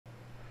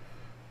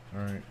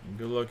Alright,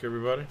 good luck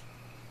everybody.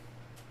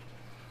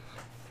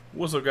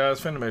 What's up guys,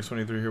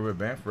 PhantomX23 here with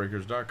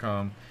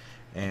BAMFbreakers.com,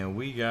 and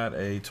we got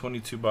a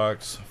 22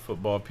 box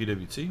football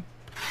PWT.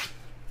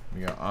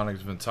 We got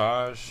Onyx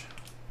Vintage.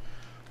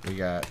 We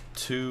got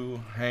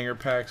 2 hanger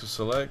packs of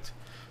Select,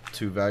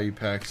 2 value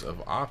packs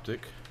of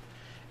Optic,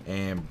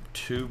 and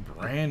 2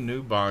 brand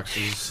new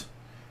boxes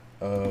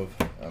of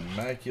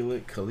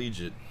Immaculate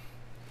Collegiate.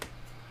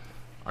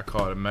 I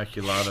call it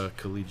Immaculata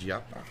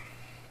Collegiata.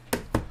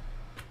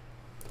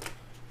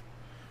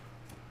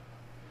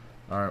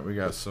 Alright, we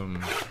got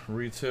some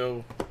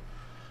retail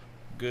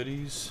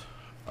goodies,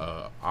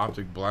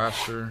 Optic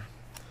Blaster,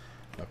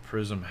 a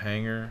Prism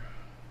Hanger,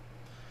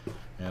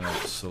 and a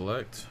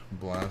Select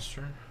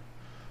Blaster.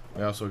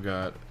 We also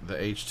got the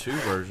H2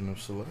 version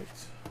of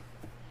Select,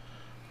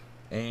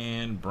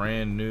 and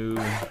brand new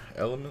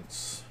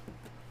elements.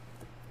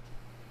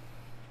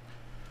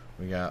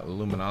 We got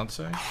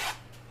Luminance.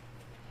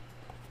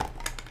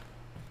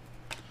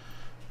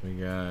 We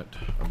got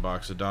a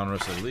box of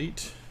Donruss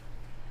Elite.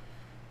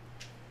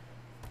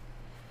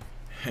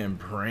 And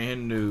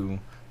brand new,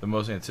 the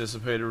most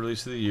anticipated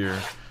release of the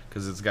year,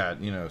 because it's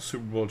got, you know,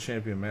 Super Bowl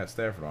champion Matt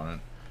Stafford on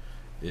it,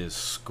 is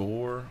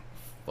Score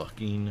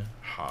fucking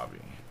Hobby.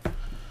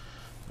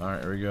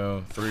 Alright, here we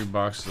go. 3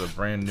 boxes of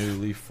brand new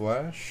Leaf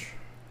Flash,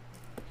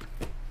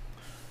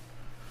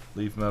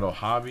 Leaf Metal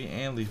Hobby,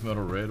 and Leaf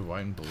Metal Red,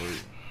 White, and Blue.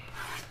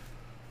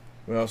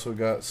 We also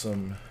got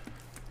some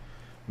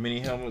mini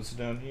helmets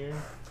down here.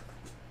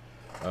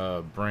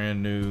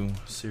 Brand new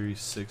Series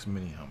 6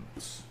 mini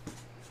helmets.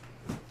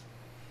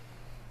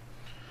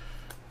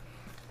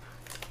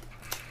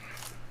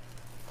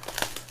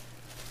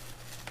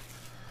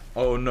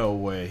 Oh, no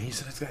way. He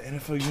said it's got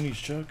NFL unis,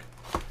 Chuck.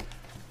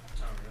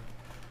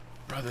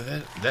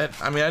 Brother,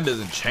 I mean, that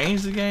doesn't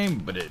change the game,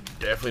 but it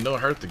definitely don't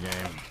hurt the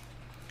game.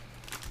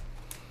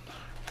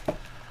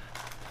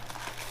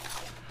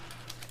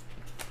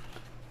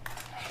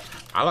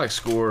 I like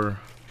Score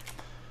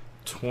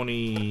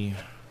 20. Man,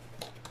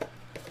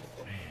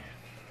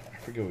 I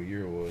forget what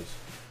year it was,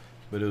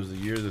 but it was the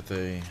year that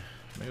they,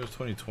 maybe it was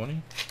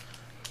 2020?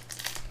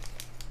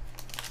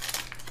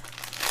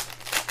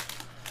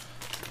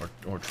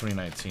 Or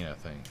 2019, I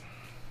think.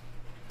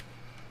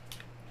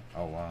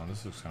 Oh wow,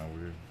 this looks kind of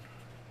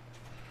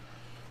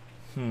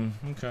weird.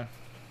 Okay.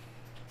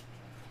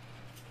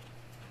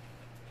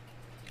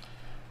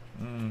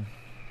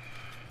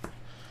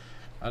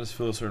 I just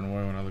feel a certain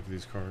way when I look at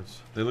these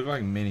cards. They look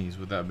like minis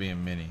without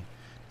being mini.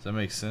 Does that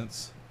make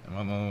sense? Am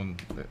I the only one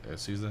that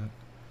sees that?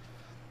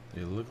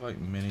 They look like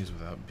minis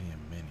without being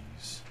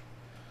minis.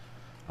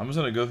 I'm just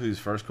gonna go through these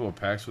first couple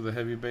packs with a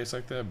heavy base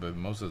like that, but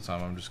most of the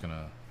time I'm just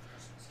gonna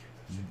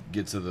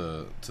get to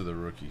the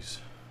rookies.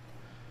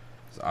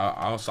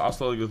 I'll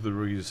slowly go through the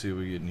rookies to see if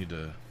we need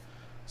to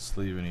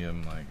sleeve any of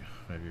them, like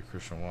maybe a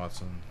Christian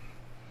Watson,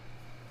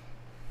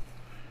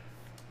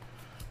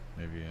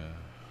 maybe a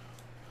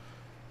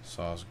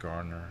Sauce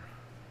Gardner.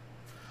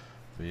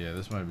 But yeah,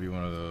 this might be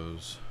one of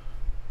those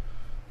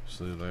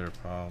sleeve later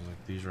piles,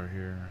 like these right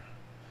here.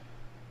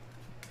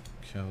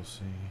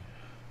 Kelsey.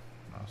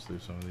 I'll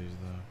sleeve some of these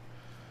though.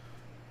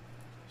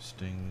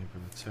 Stingley for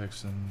the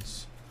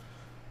Texans.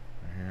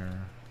 Right here,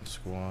 the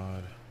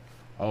squad.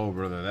 Oh,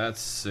 brother, that's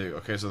sick.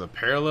 Okay, so the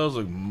parallels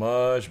look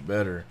much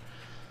better.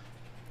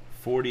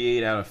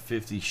 48 out of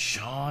 50.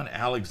 Sean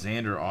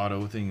Alexander auto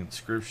with the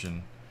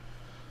inscription.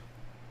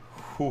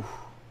 Whew.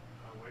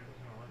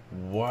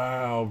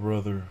 Wow,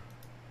 brother.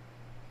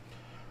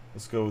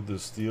 Let's go with the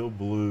steel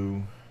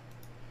blue.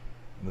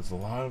 And it's a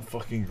lime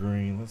fucking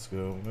green. Let's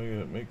go.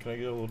 Can I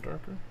get a little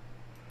darker?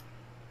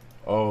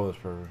 Oh, that's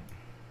perfect.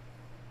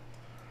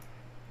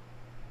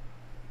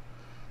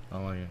 I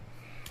like it.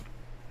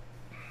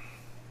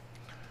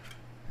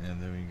 And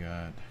then we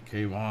got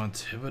Kayvon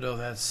Thibodeau.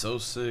 That's so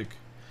sick.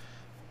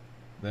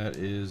 That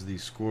is the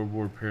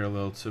scoreboard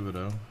parallel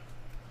Thibodeau.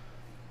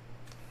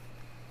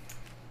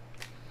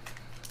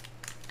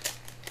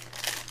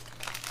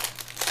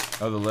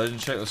 Oh, the legend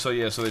check. So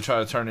yeah, so they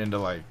try to turn it into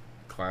like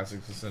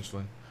classics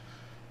essentially.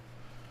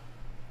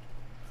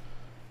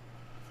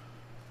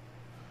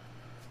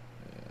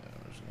 Yeah,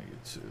 we're just gonna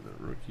get to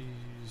the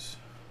rookies.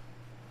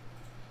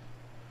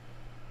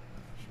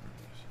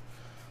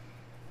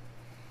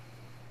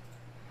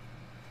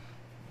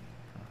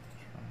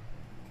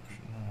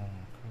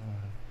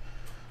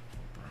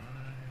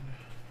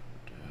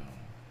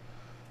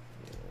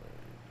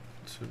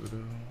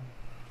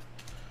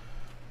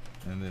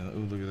 And then, oh,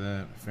 look at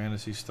that.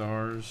 Fantasy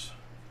Stars.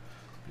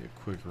 Be a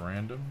quick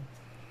random.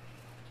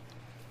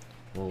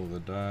 Roll the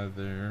die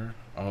there.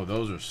 Oh,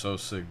 those are so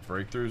sick.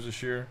 Breakthroughs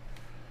this year.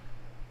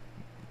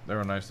 They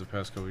were nice the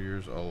past couple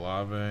years.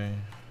 Olave.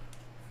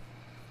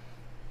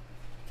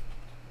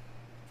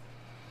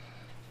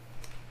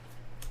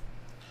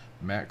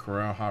 Matt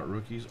Corral, hot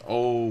rookies.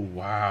 Oh,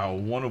 wow.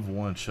 1 of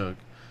 1, Chuck.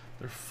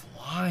 They're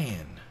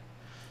flying.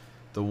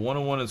 The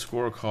 1-on-1 in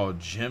score called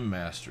Gym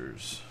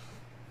Masters.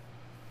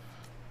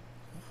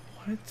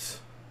 What?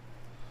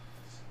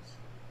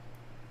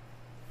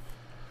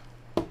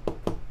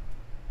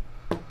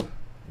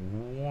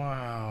 Wow.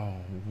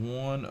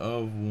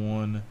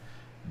 1/1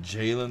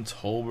 Jalen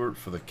Tolbert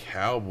for the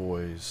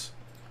Cowboys.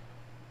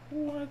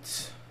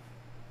 What?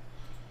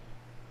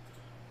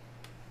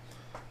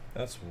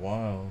 That's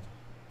wild.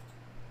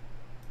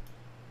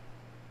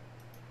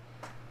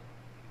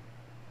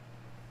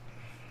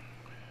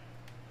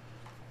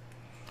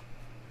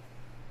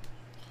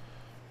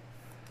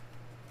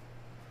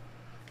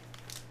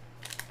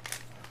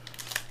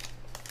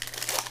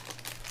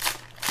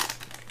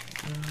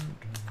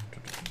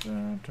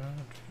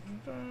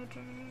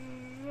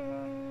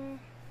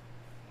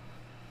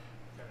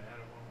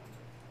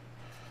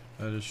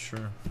 That is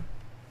true.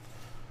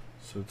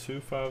 So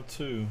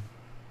 252.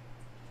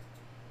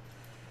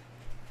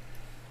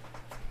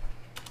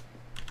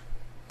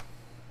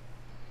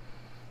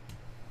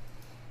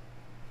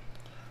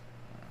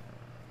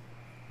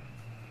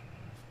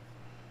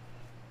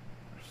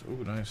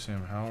 Ooh, nice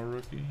Sam Howell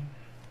rookie.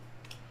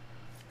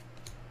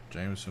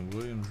 Jameson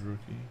Williams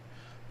rookie.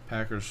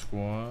 Packers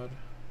squad.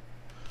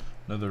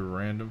 Another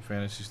random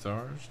fantasy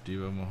stars.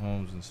 Devo,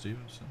 Mahomes, and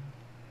Stevenson.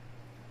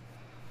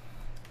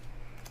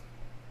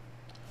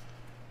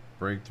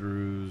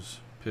 Breakthroughs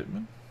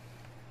Pittman.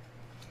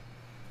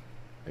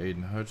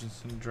 Aiden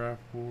Hutchinson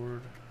draft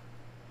board.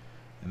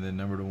 And then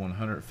number to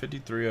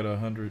 153 out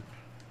of 100.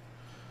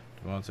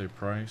 Devontae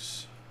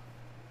Price.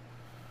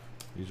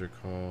 These are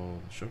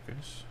called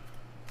Showcase.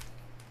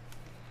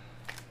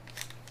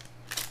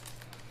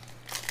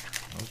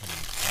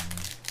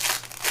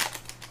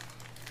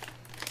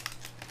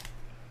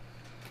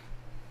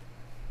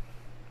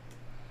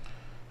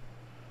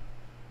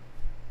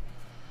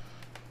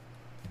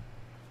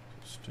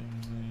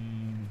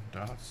 Stingley,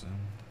 Dotson,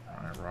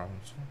 Ryan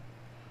Robinson.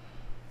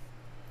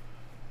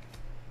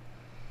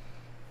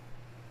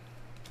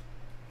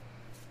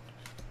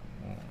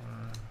 More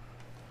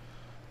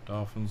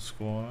Dolphins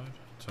squad,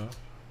 tough.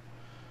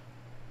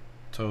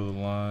 Toe the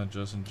line,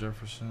 Justin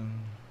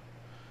Jefferson.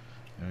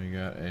 And we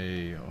got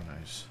a, oh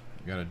nice,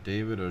 we got a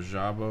David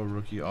Ojabo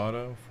rookie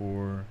auto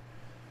for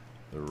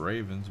the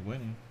Ravens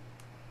winning.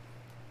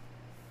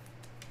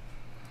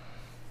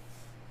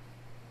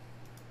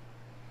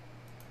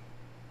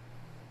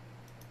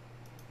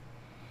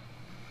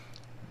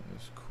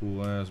 This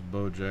cool ass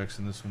Bo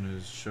Jackson. This one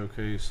is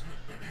Showcase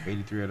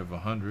 83 out of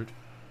 100.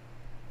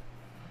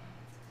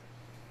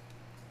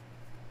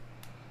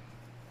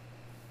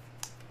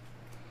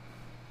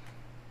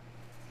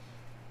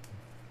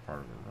 Part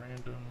of a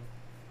random.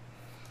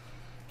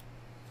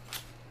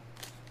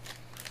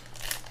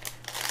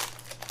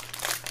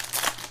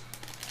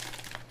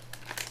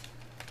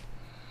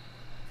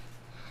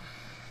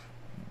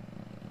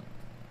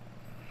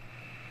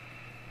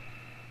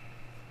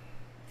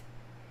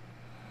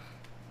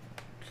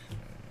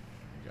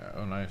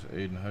 Oh, nice.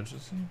 Aiden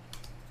Hutchinson.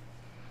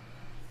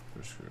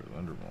 Christopher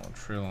Linderbaum.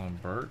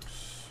 Treylon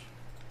Burks.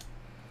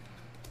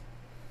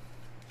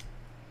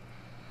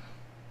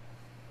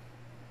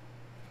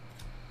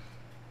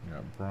 We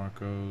got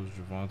Broncos.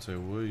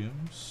 Javonte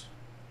Williams.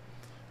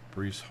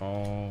 Breece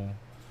Hall.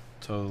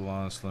 Toe the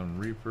line Slim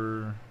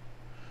Reaper.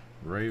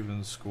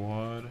 Ravens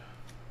squad.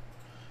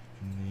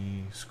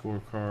 And the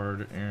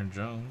scorecard Aaron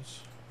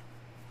Jones.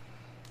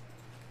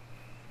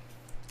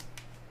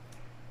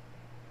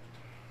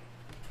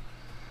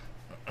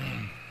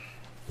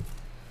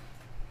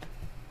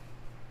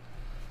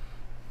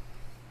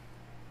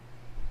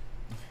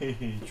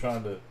 He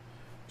trying to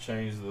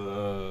change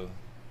the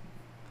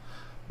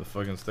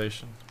fucking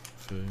station.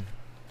 See.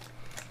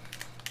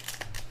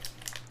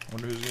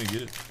 Wonder who's gonna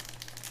get it.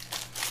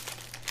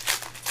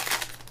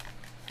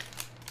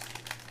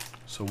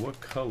 So what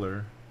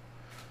color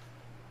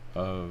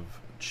of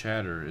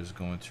chatter is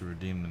going to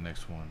redeem the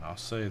next one? I'll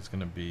say it's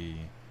gonna be.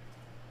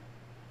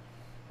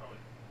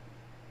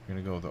 You're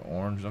gonna go with the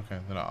orange. Okay,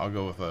 then I'll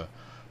go with a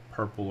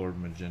purple or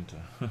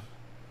magenta.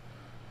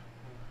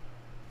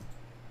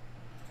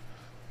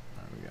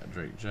 We got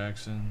Drake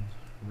Jackson,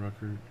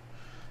 Ruckert.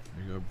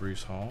 There you go,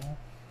 Breece Hall.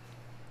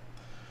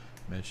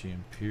 Mechie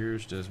and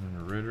Pierce,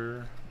 Desmond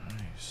Ritter.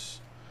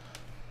 Nice.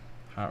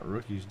 Hot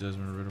rookies,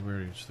 Desmond Ritter. We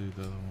already sleeved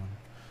the other one.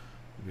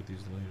 We'll get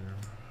these later.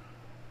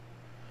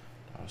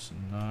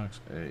 Dawson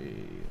Knox.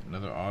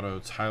 Another auto,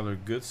 Tyler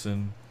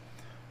Goodson.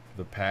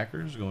 The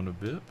Packers going to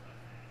BIP.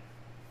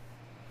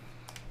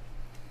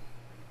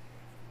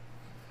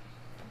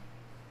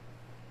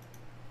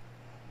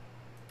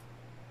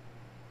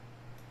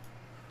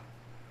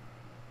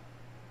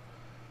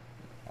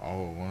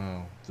 Oh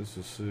wow, this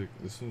is sick.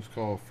 This one's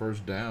called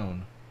First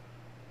Down.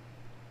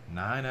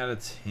 9 out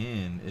of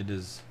 10. It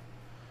is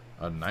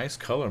a nice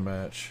color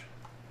match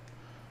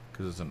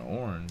because it's an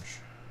orange.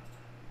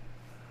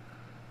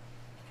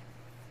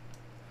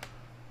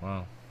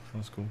 Wow,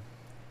 that's cool.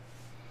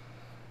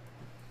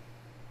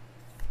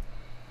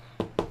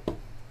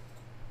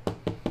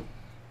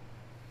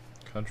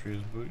 Country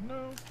is blue.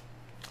 No,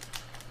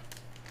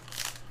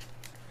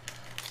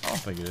 I don't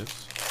think it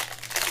is.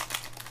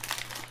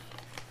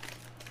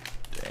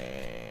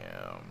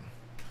 Damn.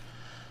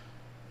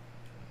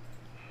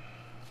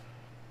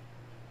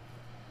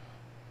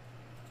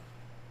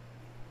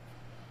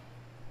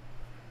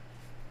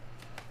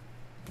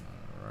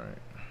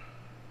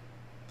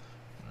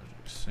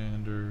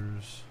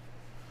 Sanders,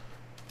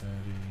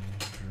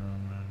 Eddie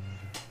Drummond,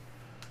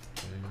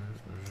 David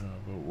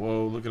Ojabo.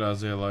 Whoa, look at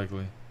Isaiah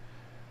Likely.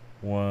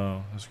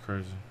 Wow, that's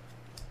crazy.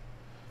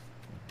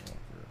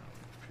 Walker,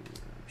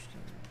 Peters,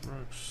 Kenny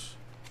Brooks,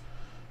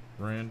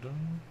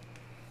 random.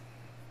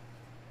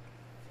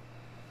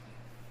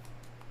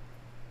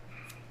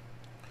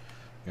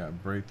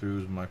 Got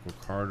breakthroughs, Michael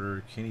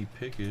Carter, Kenny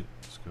Pickett.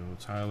 Let's go,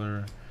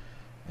 Tyler.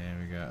 And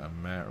we got a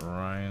Matt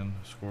Ryan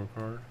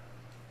scorecard.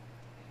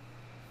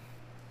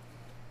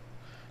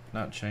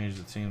 Not changed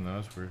the team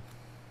though, that's weird.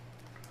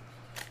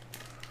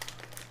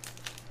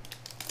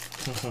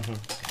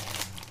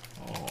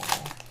 Oh,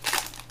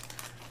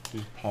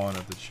 he's pawing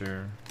at the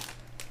chair.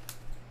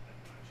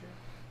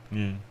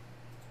 Yeah.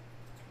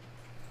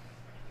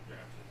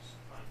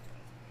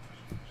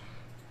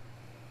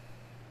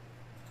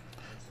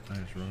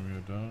 Nice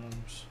Romeo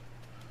Dobbs,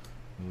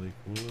 Malik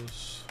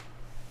Willis.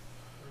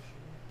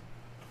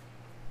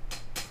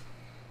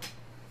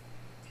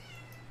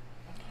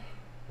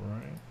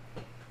 Right.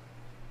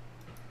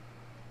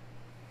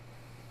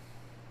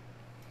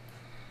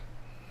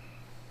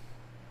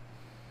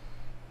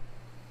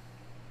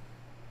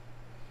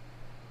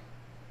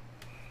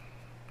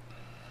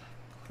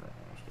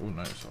 Oh,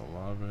 nice.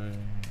 Olave,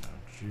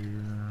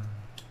 Algier,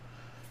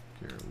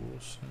 Garrett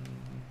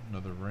Wilson,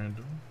 another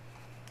random.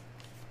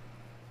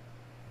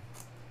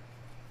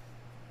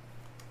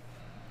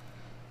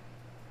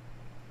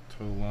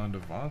 Total line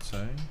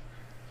Devontae.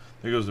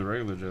 There goes the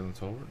regular Jalen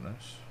Tolbert.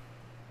 Nice.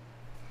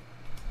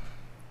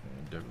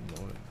 And Devin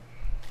Lloyd.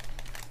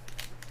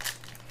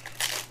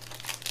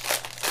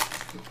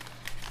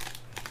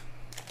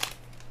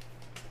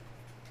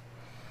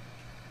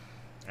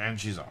 And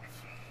she's off.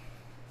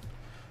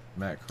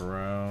 Matt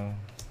Corral.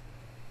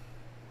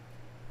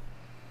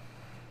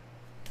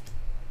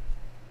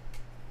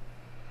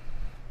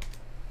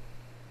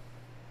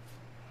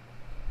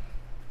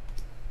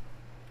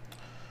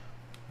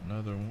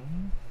 Another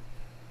one.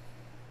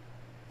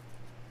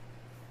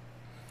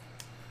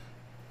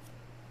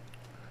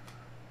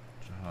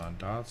 Jahan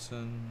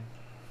Dotson.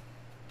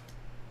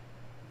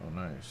 Oh,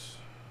 nice.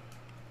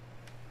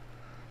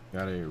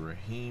 Got a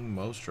Raheem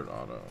Mostert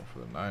auto for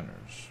the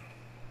Niners.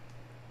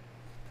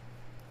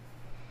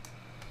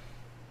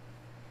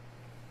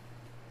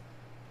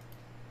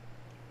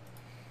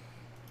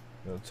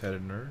 Yo,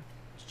 Tatted Nerd.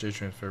 It's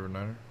J-Train's favorite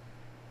Niner.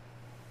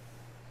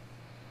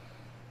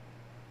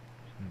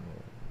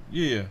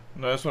 Yeah,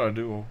 no, that's what I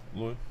do,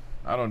 Lloyd.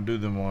 I don't do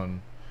them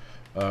on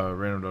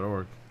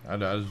random.org. I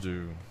just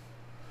do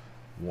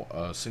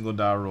a single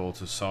die roll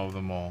to solve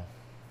them all.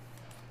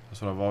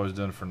 That's what I've always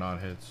done for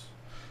non-hits.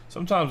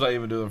 Sometimes I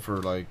even do them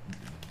for like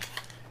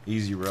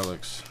easy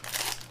relics.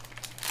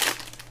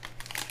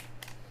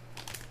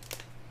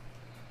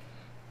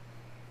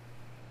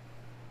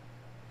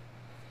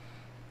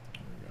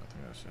 There we go. I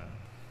think that's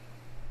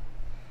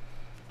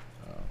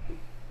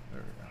there we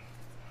go.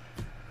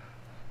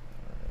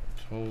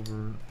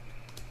 Tolbert,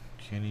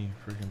 Kenny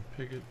freaking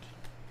Pickett.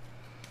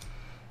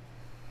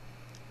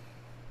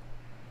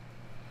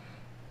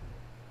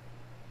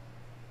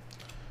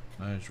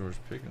 Nice George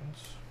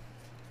Pickens.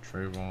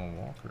 Trayvon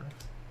Walker.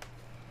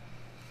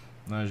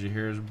 Najee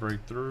Harris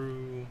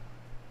breakthrough.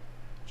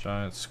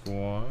 Giant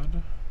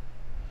squad.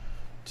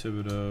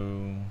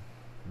 Thibodeau,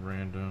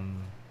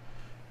 random,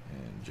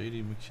 and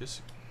JD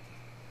McKissick.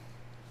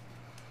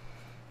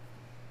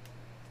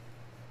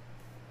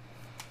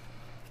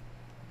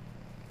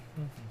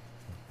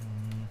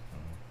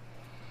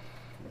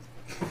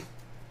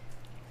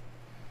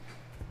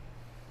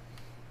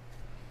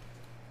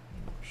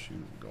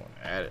 Shoot, going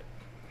at it.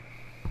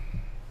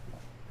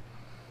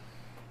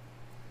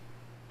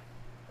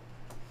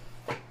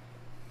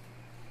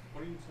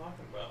 What are you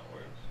talking about,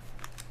 Wes?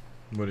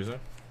 What is that?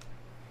 I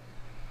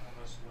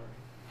must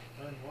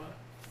learn. Learn what?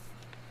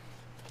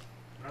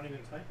 Not even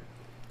typing.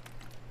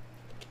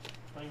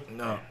 Playing with the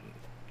No. pen.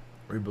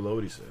 Read below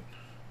what he said.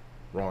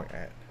 Wrong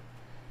at.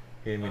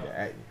 He didn't mean to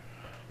at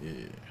you.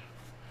 Yeah.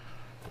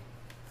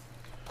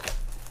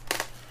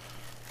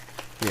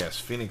 He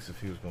asked Phoenix if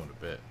he was going to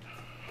bed.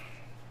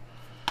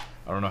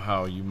 I don't know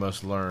how you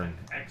must learn,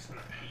 An X and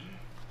a P?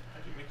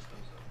 How'd you mix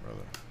those up?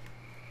 brother.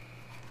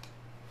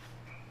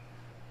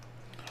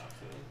 I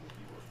feel like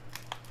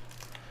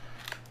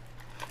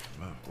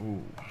you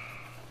Ooh.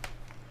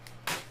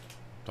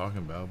 Talking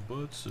about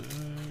butt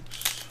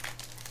sex.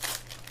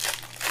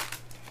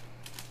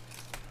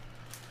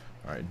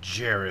 Alright,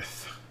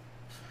 Jareth.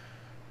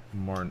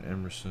 Martin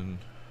Emerson.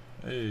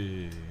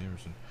 Hey,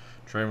 Emerson.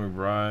 Trey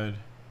McBride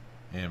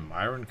and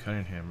Myron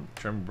Cunningham.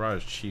 Trey McBride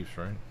is Chiefs,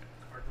 right?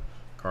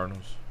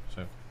 Cardinals.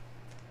 Same.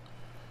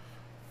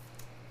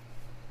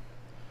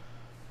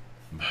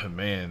 But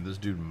man, this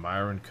dude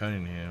Myron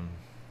Cunningham.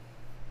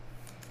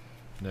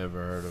 Never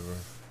heard of her.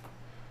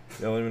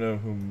 Y'all don't even know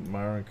who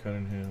Myron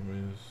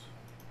Cunningham is.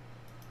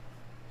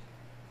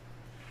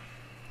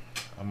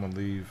 I'm gonna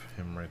leave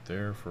him right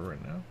there for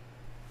right now.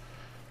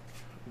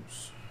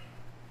 Oops.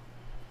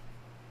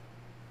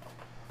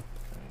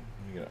 Okay,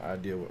 you get an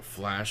idea what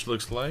Flash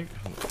looks like.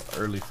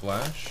 Early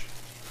Flash.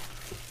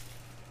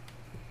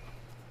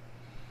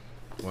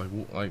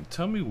 Like,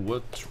 tell me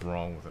what's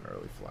wrong with an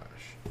early flash.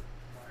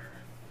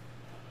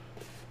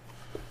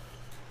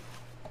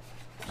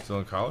 Still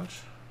in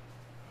college?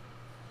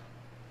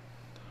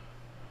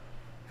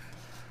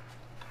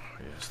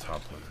 Oh, yes,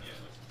 top player.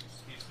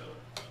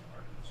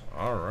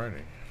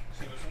 Alrighty.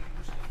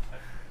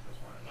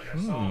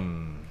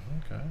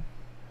 Okay.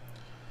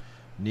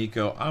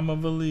 Nico, I'm a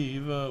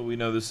believer. We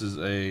know this is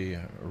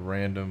a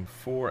random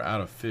 4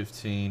 out of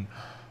 15.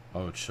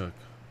 Oh, Chuck.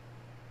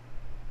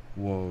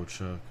 Whoa,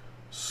 Chuck.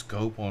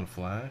 Scope on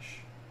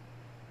flash?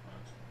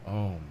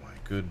 Oh, my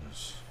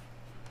goodness.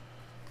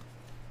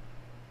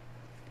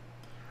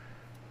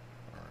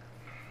 All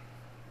right.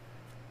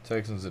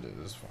 Texans it is.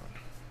 It's fine.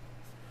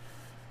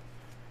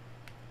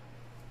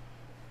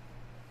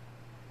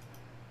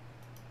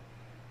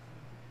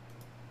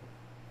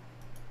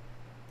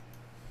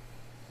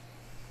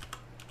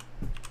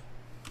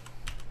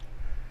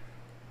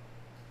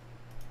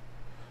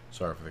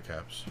 Sorry for the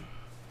caps.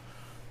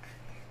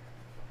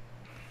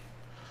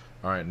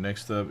 All right,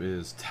 next up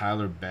is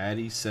Tyler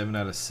Batty, 7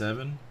 out of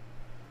 7.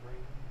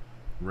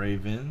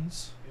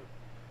 Ravens. Yep.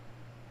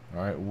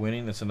 All right,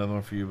 winning. That's another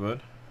one for you, bud.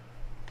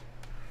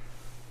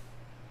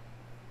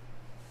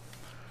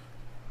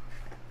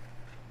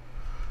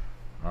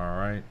 All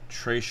right,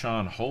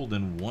 Trayshawn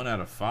Holden, 1 out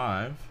of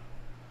 5.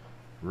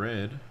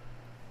 Red.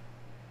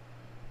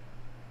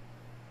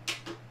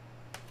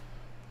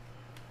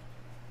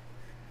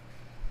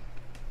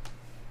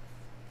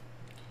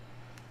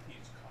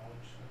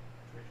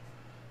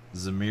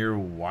 Zamir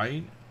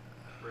White,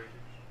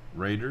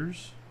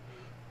 Raiders,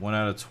 1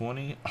 out of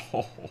 20.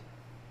 Oh,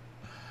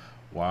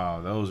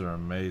 wow, those are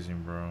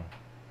amazing, bro.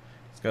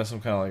 It's got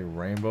some kind of like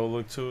rainbow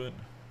look to it.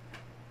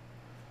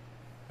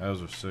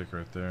 Those are sick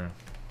right there.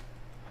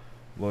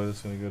 Lloyd,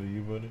 that's gonna go to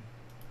you, buddy.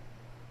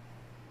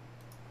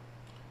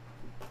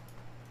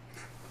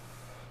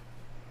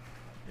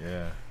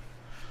 Yeah.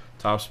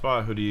 Top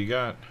spot. Who do you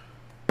got?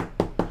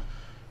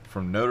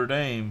 From Notre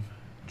Dame,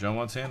 Joe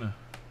Montana.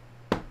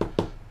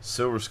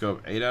 Silver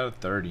Scope, 8 out of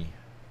 30.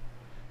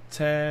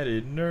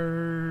 Tatted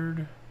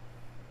nerd.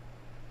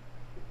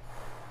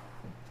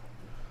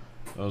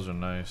 Those are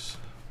nice.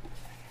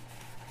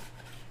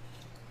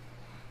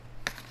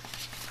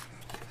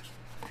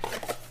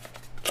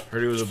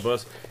 Heard he was a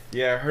bust.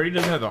 Yeah, I heard he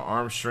doesn't have the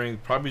arm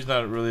strength. Probably he's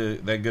not really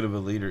that good of a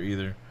leader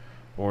either.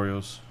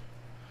 Orioles.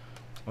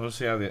 Let's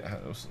see how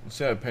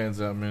it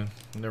pans out, man.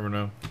 You never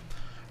know.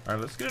 All right,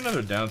 let's get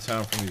another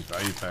downtown from these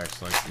value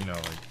packs. Like, you know,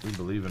 like we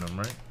believe in them,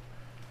 right?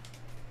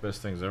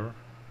 Best things ever.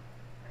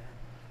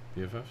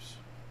 BFFs.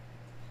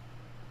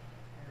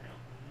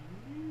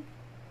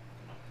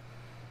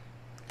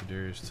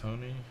 Darius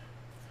Tony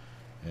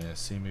and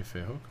Simi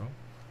Fehoko.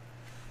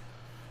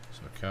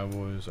 So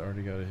Cowboys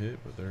already got a hit,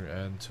 but they're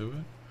adding to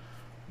it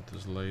with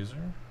this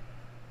laser.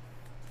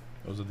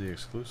 Those are the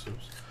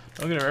exclusives.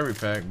 Don't get every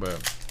pack, but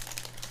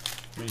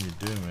what do you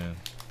do, man?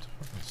 It's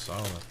fucking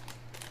solid.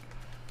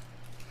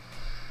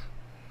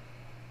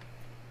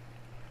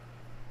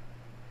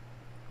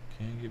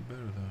 Can't get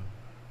better though.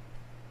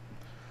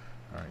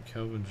 Alright,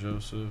 Kelvin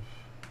Joseph.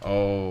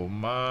 Oh,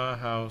 my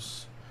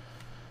house.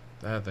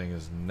 That thing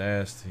is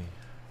nasty.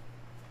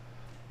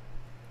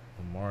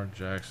 Lamar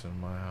Jackson,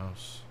 my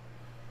house.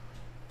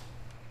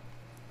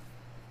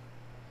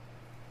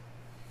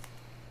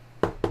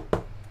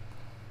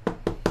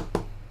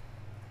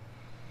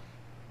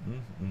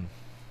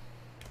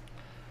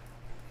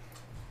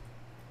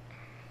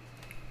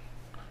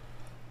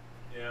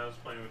 Yeah, I was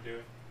playing with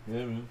Dewey.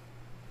 Yeah, man.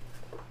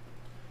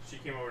 She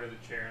came over to the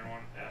chair and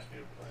asked me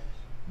to play.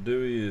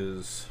 Dewey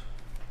is.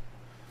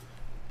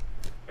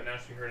 But now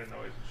she heard a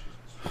noise and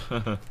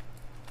she's.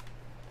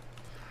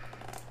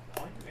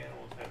 All you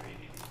animals have ADD.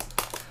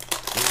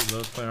 Dewey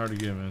loves playing hard to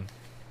get, man.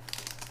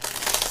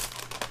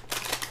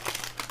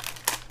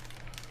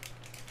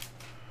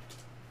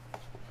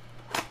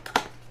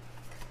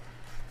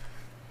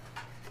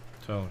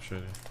 Tell him,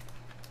 Shitty.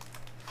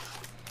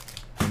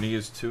 When he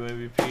gets 2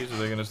 MVPs, are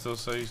they gonna still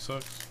say he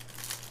sucks?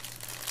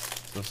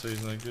 Still say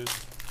he's not good?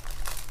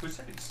 Who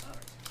said he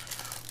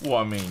sucks? Well,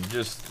 I mean,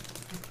 just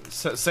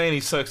saying he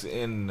sucks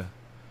in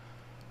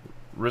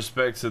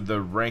respect to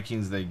the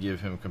rankings they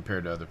give him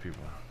compared to other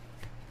people.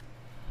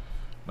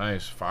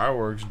 Nice.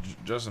 Fireworks.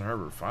 Justin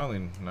Herbert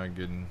finally not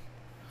getting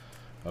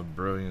a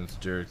brilliance.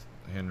 Derrick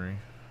Henry.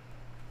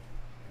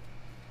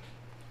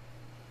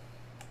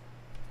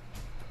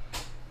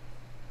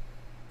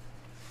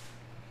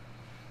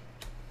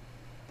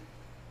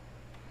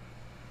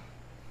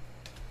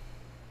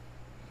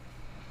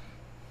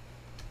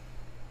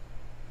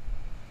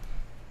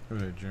 Look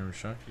at that. Jeremy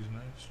Shockey's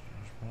nice.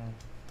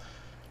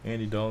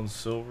 Andy Dalton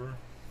silver.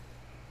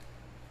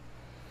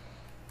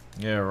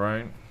 Yeah,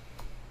 right.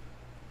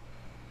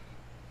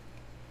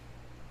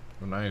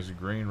 A nice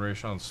green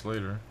Rashawn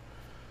Slater.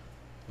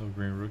 Love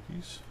green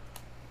rookies.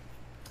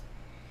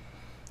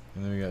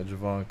 And then we got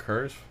Javon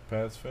Curse,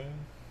 Pats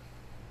fan.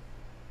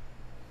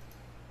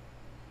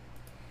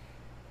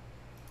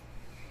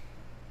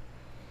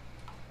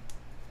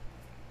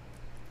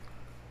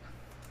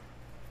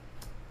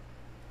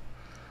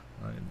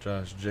 Alright,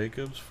 Josh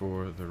Jacobs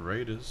for the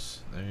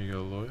Raiders. There you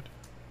go, Lloyd.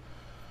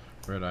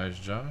 Red Eyes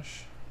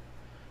Josh.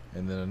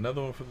 And then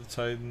another one for the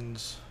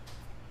Titans.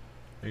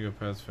 There you go,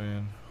 Pats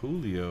fan.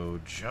 Julio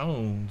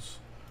Jones,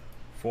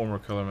 former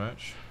color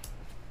match.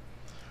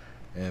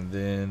 And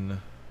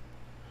then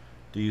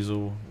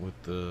Diesel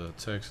with the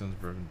Texans,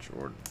 Brevin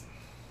Jordan.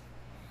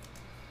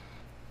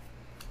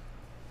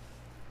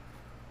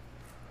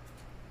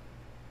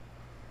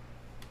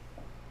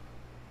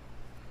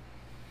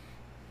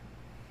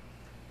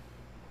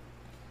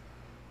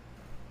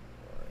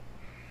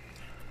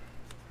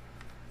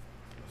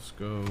 Let's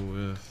go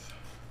with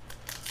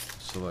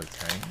select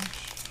change.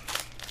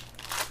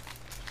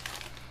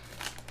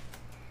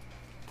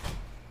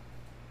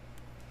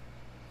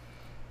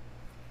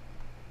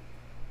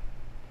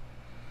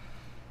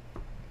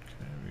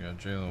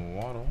 Jalen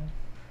Waddle.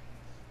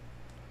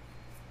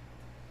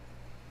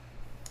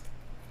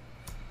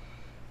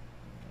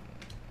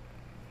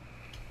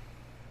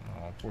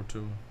 Oh, poor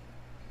Tua.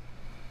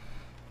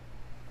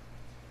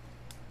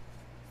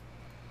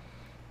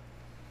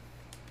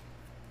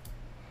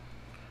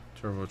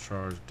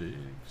 Turbocharged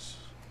Diggs.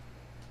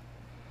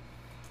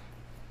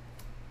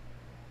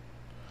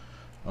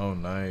 Oh,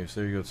 nice.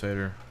 There you go,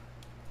 Tater.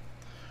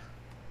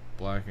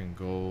 Black and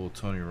gold,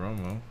 Tony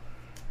Romo.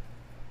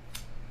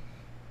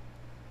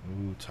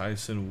 Ooh,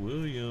 Tyson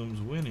Williams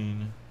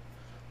winning.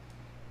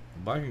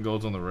 Black and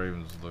golds on the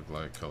Ravens look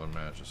like color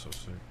match. It's so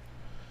sick.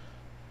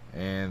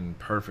 And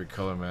perfect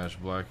color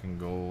match, black and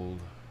gold.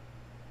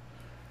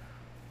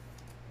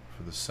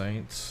 For the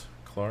Saints,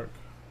 Clark.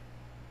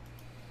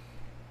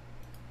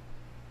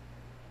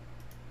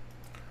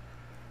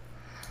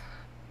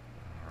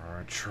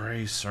 Alright,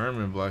 Trey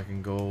Sermon, black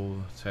and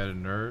gold,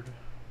 tatted nerd.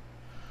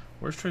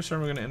 Where's Trey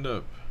Sermon going to end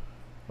up?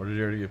 Or did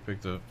he already get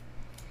picked up?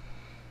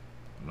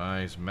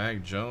 Nice.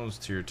 Mac Jones,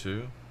 tier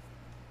 2.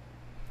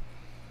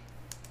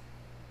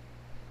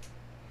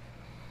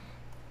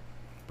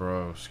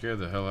 Bro, scared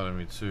the hell out of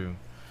me too.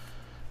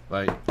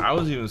 Like, I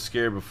was even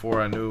scared before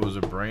I knew it was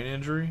a brain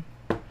injury.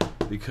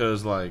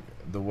 Because, like,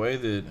 the way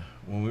that,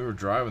 when we were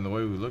driving, the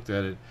way we looked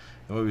at it,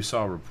 the way we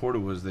saw it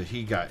reported was that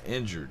he got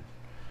injured.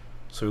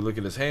 So we look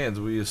at his hands,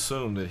 we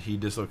assumed that he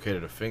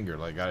dislocated a finger,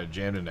 like got it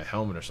jammed in a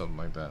helmet or something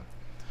like that.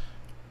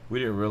 We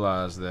didn't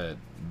realize that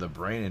the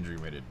brain injury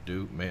made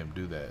him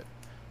do that.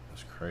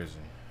 That's crazy.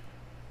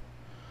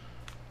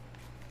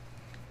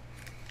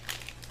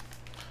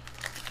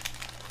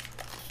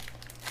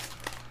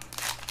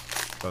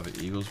 Thought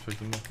the Eagles picked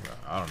him up?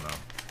 I don't know.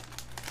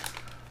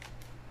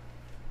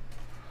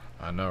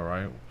 I know,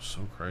 right?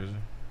 So crazy.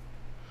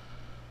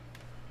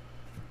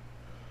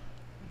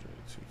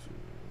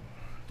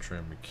 Trey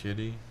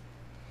McKitty.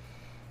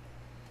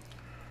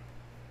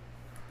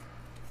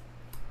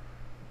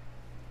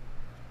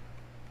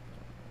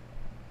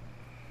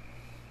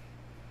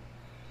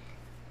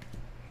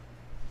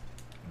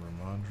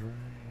 Ramondre.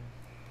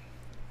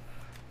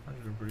 I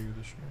did pretty good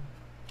this year.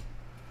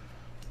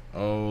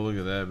 Oh, look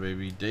at that,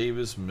 baby.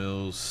 Davis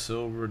Mills,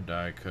 silver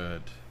die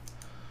cut.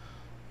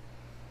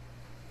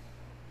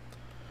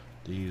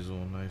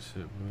 Diesel, nice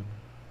hit, bud.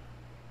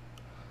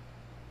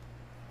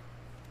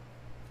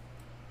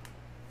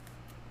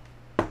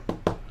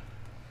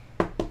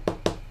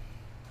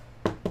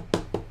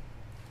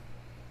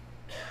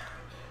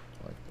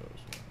 Like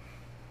those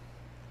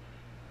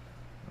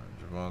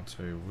ones.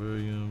 Javonte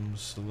Williams,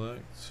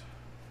 select.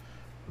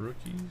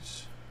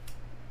 Rookies.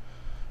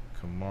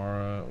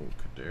 Kamara, oh,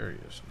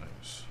 Kadarius,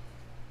 nice.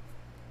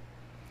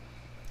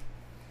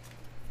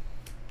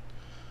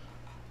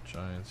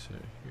 Giants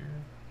hit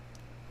here.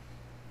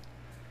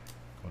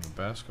 Going to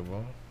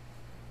basketball.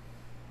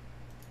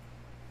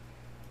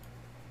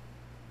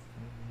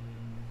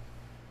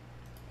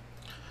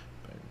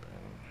 Bang,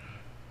 bang.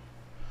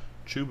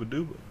 Chuba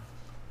Duba.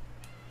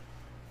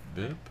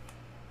 Bip.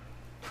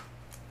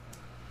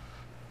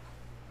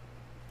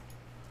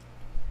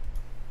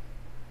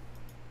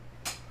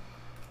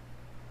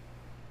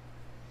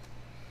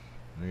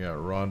 We got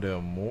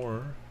Rondale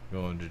Moore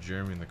going to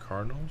Jeremy and the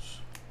Cardinals.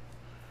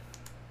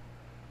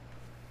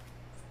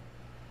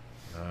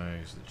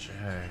 Nice, the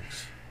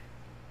Jags.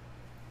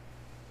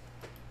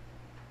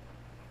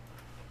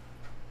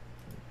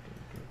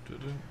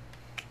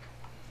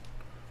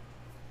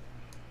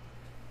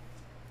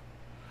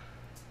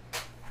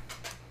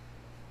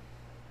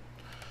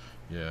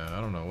 Yeah, I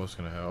don't know what's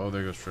gonna happen. Oh,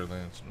 there goes Trey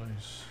Lance.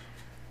 Nice.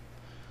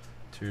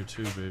 Tier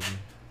 2, baby.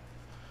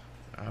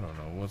 I don't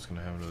know what's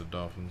gonna happen to the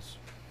Dolphins.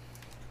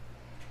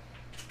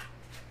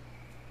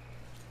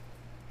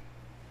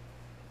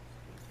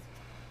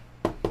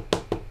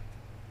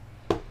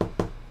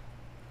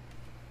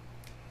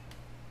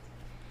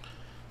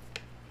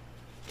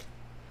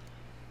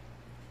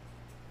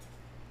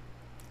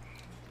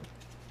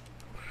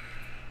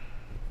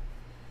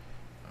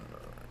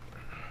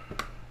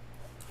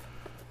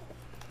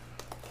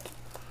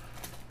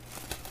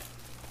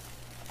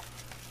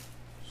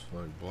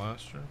 Like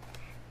blaster.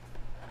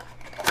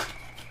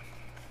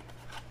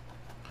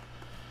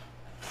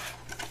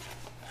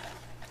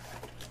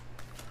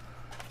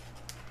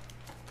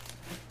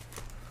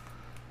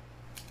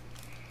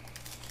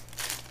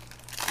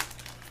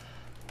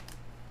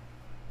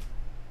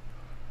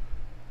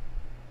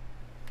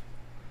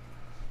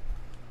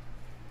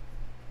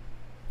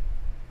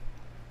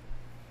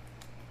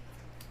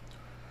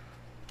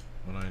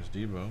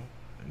 Debo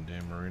and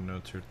Dan Marino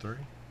tier 3.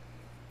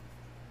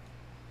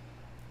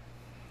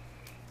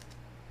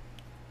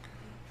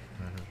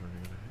 Matters already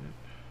got a hit.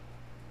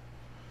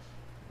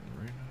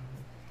 Marino.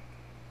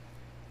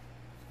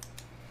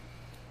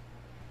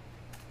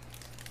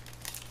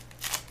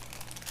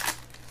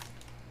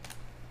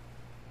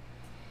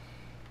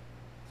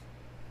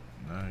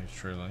 Nice.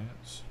 Trey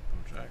Lance. Bo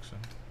Jackson.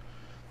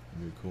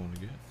 That'd be a cool one to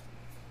get.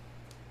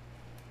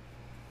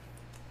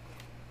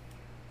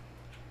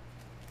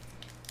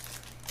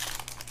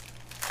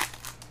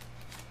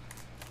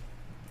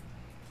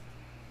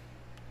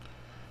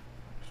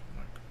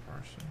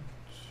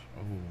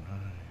 Oh,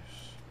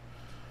 nice.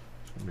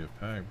 It's going to be a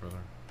pack,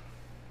 brother.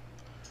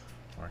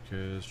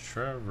 Marquez,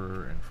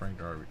 Trevor, and Frank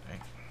Darby.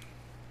 Dang.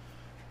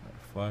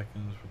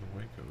 Flackens for the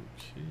Waco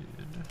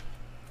Kid.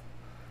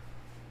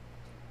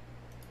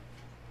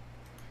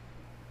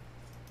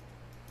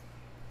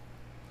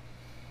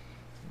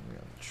 We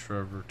got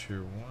Trevor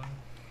tier 1.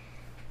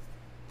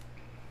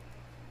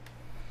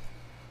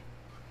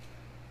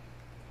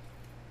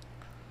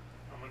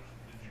 How much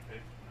did you pay?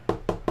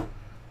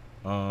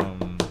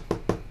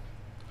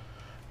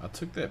 I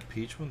took that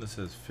peach one that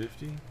says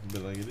 50,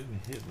 but like it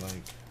didn't hit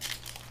like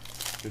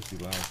 50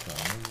 last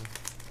time.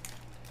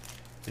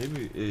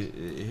 Remember? It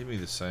hit me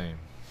the same.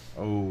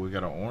 Oh, we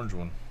got an orange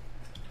one.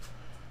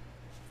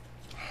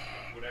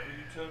 Whatever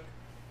you took.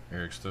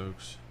 Eric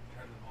Stokes.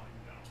 Turn the volume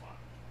down a lot.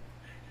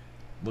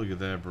 Look at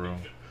that, bro.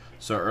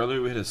 So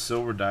earlier we hit a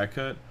silver die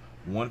cut,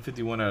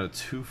 151 out of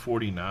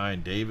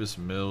 249. Davis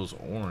Mills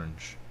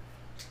orange.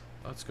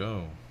 Let's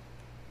go.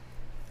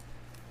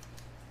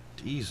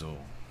 Diesel.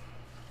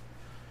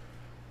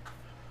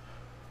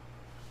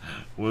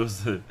 What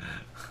was it?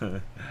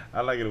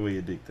 I like it the way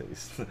your dick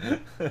tastes.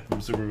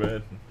 I'm super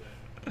bad.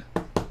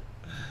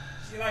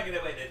 She like it the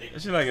way that dick.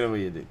 She like it the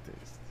way your dick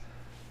tastes.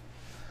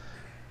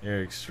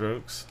 Eric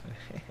Strokes.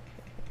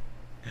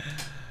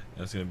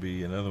 That's gonna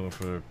be another one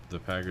for the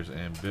Packers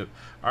and BIP.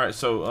 All right,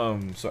 so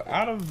so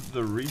out of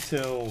the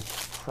retail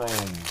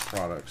Chrome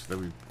products that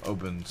we've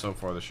opened so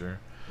far this year,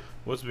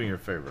 what's been your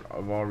favorite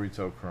of all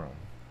retail Chrome?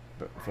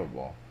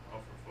 Football. Oh,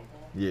 for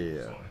football?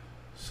 Yeah.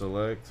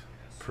 Select,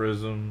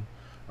 Prism.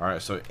 All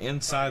right, so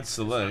inside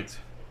Select,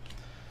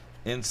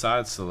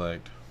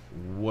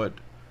 what?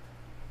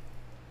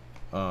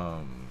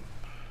 Oh,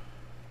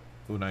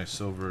 nice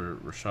silver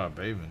Rashad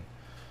Bateman.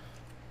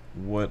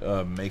 What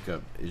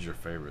makeup is your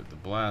favorite? The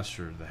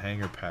blaster, the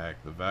hanger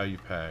pack, the value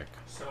pack?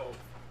 So,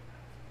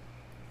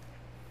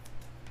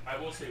 I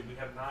will say we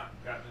have not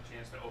gotten a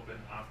chance to open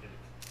optic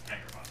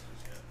hanger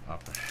boxes yet.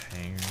 Optic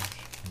hangers,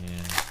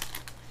 yeah.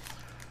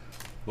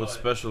 What's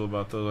special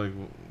about those? Like,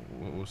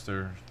 what's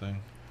their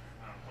thing?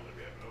 I don't know that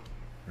we have it open.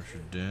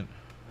 Richard Dent.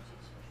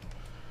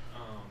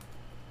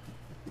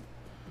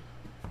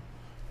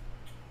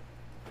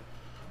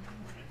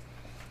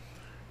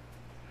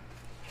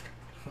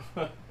 That's what's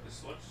special.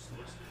 This looks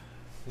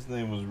His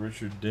name was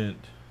Richard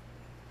Dent.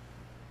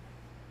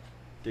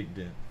 Dick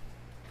Dent.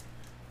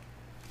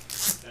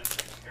 that's like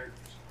a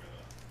character somewhere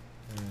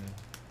though.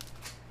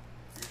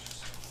 You're just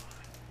so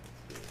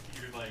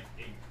you're like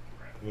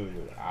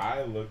incredible. Look,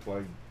 I look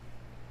like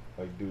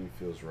Dewey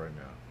Fields right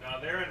now.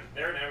 No, they're in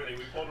everything.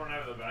 We pulled one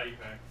out of the value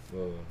pack.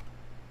 Look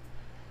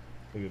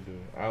at Dewey.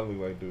 I look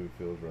like Dewey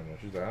Fields right now.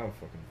 She's like, I'm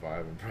fucking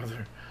vibing,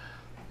 brother.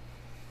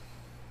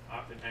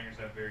 Optic hangers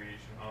have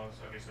variation hollows,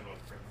 so I guess it'll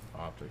print them.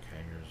 Optic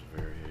hangers,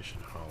 variation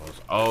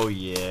hollows. Oh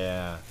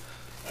yeah.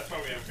 That's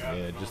why we haven't got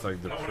Yeah, them. just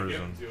like the No one will give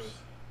them prisms. to us.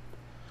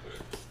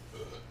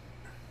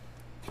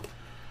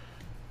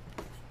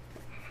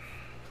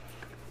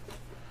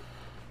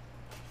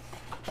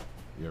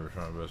 You ever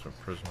try to invest with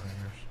prism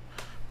hangers?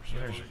 Prism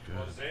hangers are good.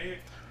 Mosaic.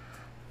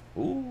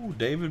 Ooh,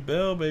 David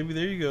Bell, baby.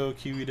 There you go,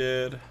 Kiwi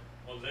Dad.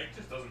 Mosaic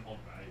just doesn't hold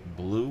value.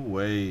 Blue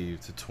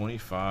Wave to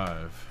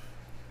 25.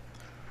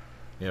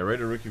 Yeah,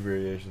 rated rookie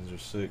variations are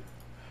sick.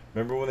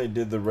 Remember when they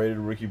did the rated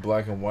rookie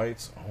black and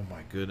whites? Oh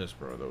my goodness,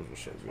 bro, those were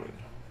so good.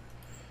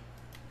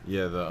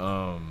 Yeah,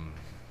 the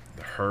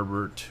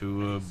Herbert,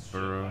 Tua,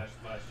 Burrow.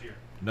 Last year.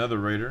 Another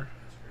Raider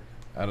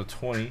out of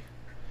 20.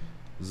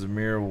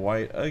 Zamir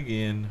White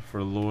again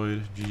for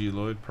Lloyd, GG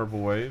Lloyd, Purple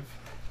Wave.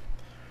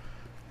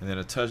 And then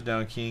a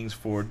touchdown Kings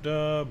for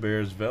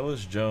Bears,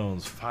 Velus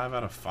Jones, 5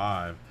 out of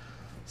 5.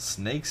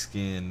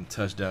 Snakeskin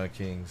touchdown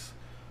Kings.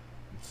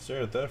 Let's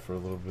stare at that for a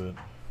little bit.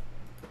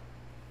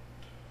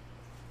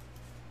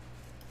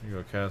 Here you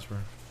go, Casper.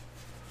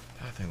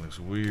 That thing looks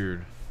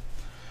weird.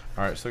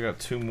 All right, so I got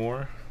 2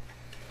 more.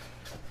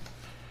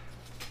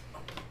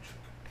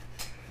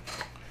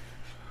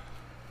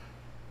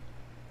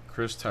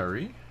 Chris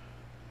Tyree.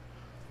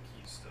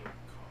 He's still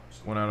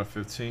caught. 1 out of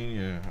 15.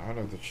 Yeah, I'd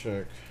have to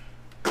check.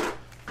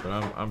 But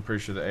I'm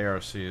pretty sure the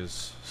ARC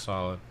is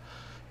solid.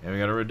 And we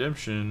got a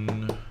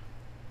redemption.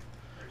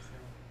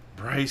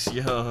 Bryce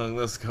Young.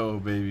 Let's go,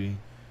 baby.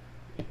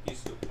 He's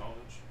still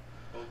college.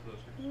 Both of those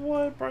guys.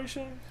 What, Bryce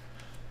Young?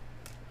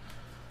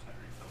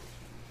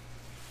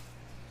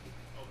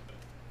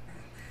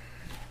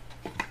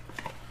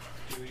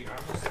 Do we? I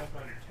almost stepped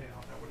on your tail.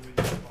 Now what do we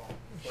do?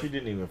 She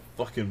didn't even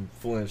fucking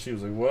flinch. She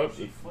was like, "What?"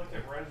 She flicked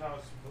it right as I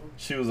was moving.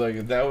 She was like,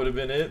 "If that would have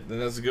been it, then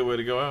that's a good way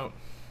to go out."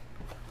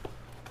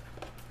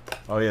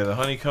 Oh yeah, the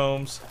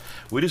honeycombs.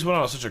 We just went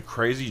on such a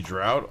crazy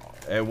drought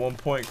at one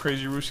point.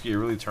 Crazy Rooski, it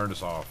really turned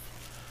us off.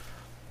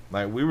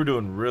 Like, we were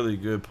doing really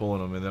good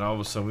pulling them, and then all of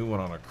a sudden we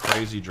went on a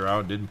crazy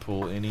drought. Didn't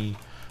pull any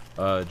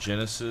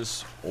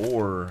Genesis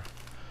or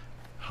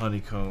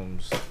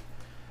honeycombs,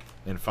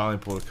 and finally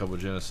pulled a couple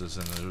of Genesis,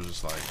 and it was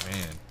just like,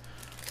 man,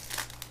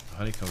 the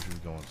honeycombs should be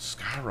going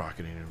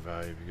skyrocketing in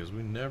value because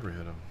we never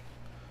hit them.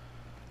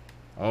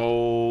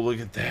 Oh, look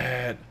at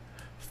that,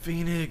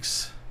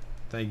 Phoenix!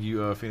 Thank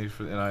you, Phoenix,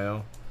 for the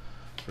NIL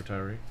for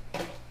Tyree.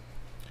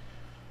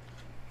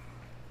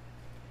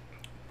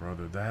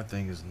 Brother, that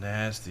thing is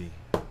nasty.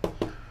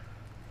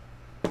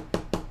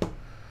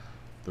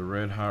 The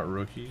red hot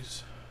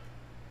rookies.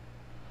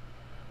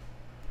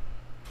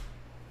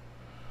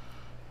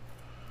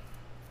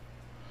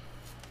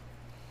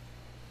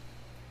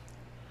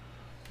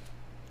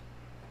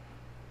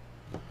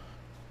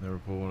 Never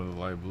pulled one of the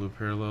light blue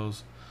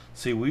parallels.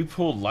 See, we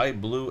pulled light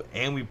blue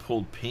and we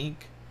pulled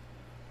pink,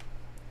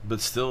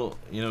 but still,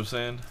 you know what I'm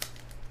saying?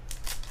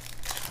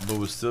 But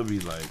would still be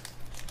like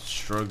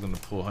struggling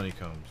to pull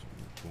honeycombs.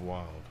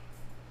 Wild.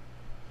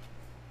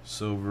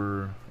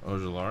 Silver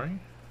Ojolari.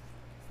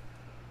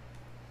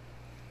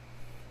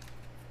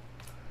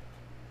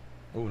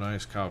 Oh,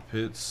 nice. Kyle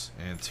Pitts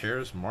and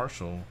Terrace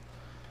Marshall.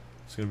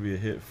 It's going to be a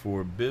hit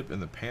for Bip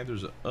and the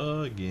Panthers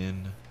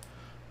again.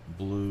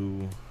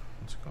 Blue,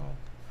 what's it called?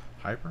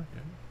 Hyper?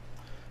 Yeah.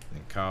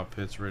 And Kyle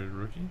Pitts, rated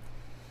rookie.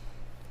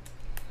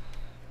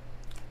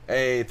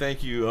 Hey,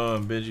 thank you,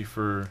 Benji,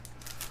 for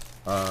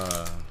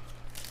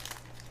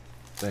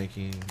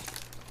thanking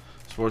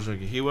Sports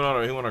Junkie. He went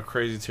on a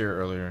crazy tear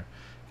earlier.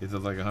 He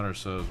did like 100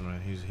 subs,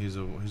 man. He's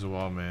a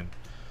wild man.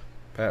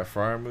 Pat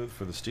Fryermuth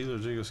for the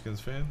Steelers. Eagle Skins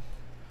fan.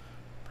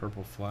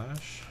 Purple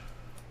Flash.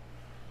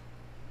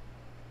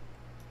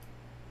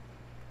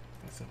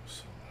 That thing was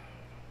so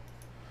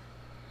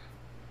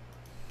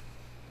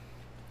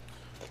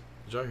loud.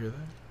 Did y'all hear that?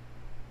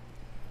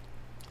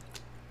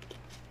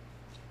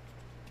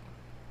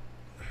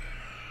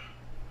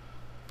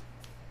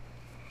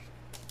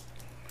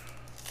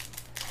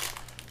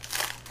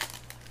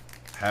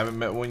 Haven't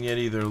met one yet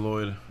either,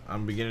 Lloyd.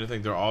 I'm beginning to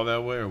think they're all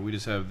that way, or we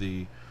just have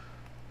the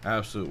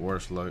absolute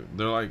worst luck.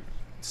 They're like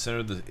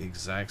centered the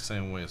exact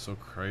same way. It's so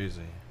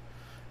crazy.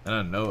 And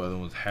I know other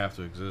ones have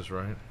to exist,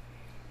 right?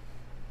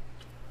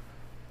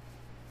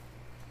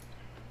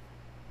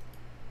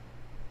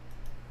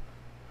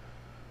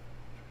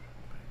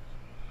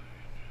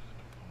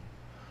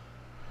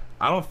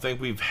 I don't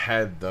think we've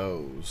had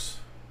those.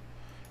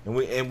 And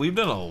we've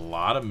done a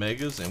lot of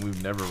megas and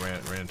we've never ran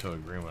into an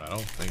agreement. I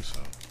don't think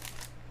so.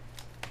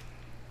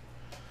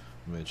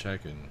 Let me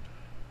check and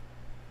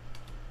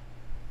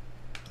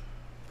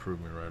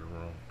prove me right or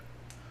wrong.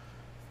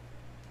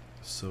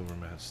 Silver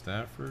Matt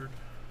Stafford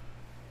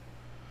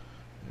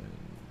and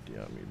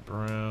De'Ami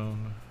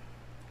Brown.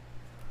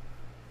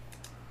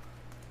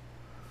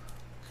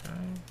 Okay.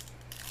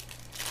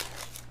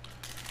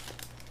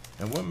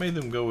 And what made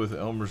them go with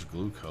Elmer's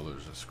glue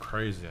colors? It's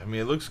crazy. I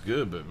mean, it looks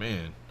good, but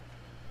man,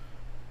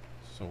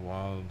 it's a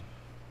wild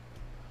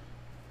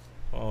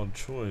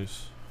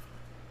choice.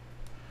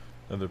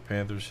 Another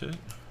Panthers hit.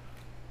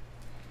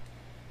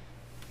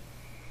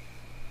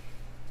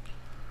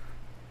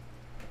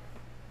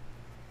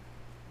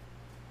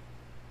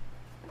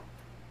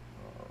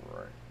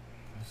 Alright.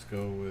 Let's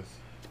go with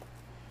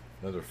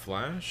another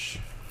Flash.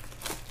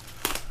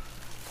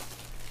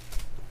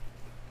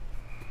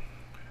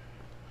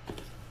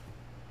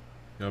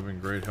 Y'all been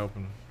great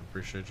helping.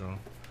 Appreciate y'all.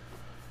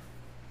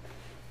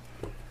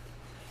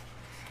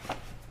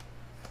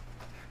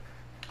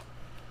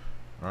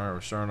 Alright,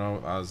 we're starting off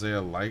with Isaiah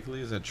Likely.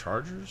 Is that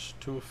Chargers?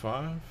 2 of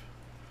 5?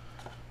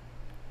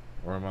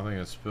 Or am I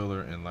thinking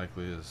Spiller and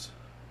Likely is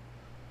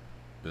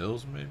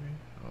Bills, maybe?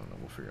 I don't know.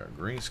 We'll figure out.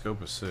 Green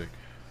Scope is sick.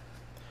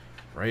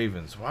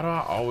 Ravens. Why do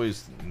I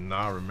always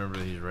not remember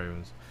these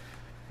Ravens?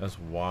 That's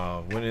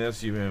wild.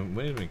 Winnie's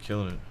been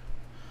killing it.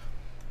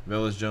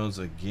 Velus Jones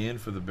again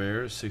for the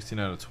Bears. 16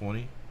 out of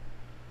 20.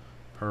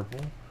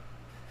 Purple.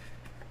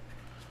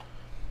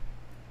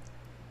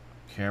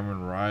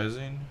 Cameron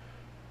Rising.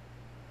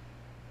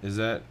 Is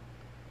that's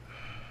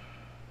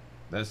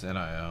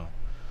NIL.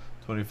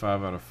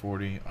 25 out of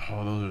 40.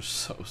 Oh, those are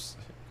so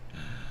sick.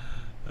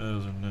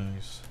 Those are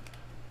nice.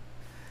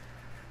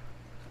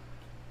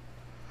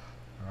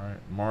 Alright,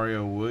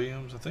 Mario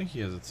Williams. I think he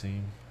has a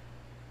team.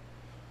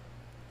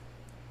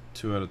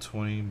 2 out of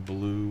 20.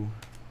 Blue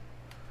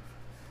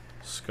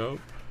Scope.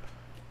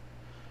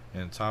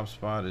 And top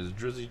spot is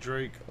Drizzy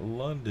Drake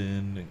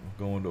London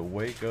going to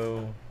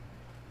Waco.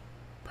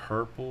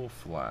 Purple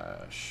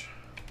Flash.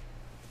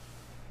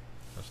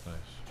 That's nice.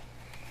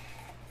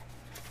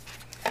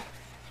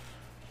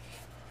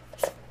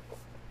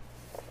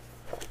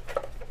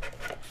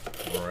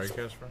 Alright,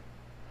 Casper.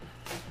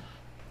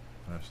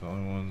 That's the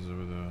only ones that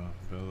were the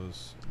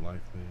Velus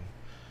Likely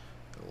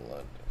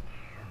London.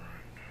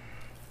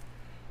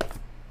 Alright.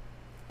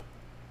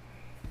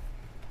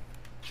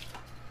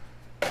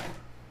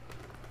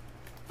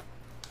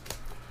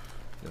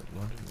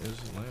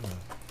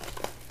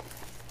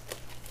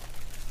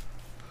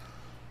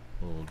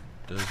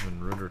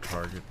 Desmond Ritter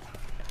target.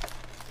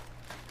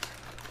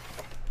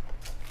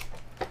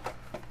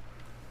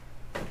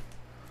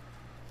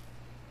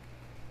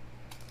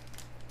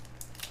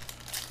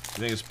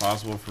 You think it's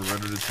possible for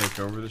Ritter to take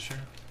over this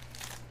year?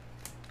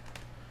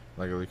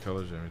 Like Elite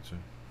Colors, yeah, me too.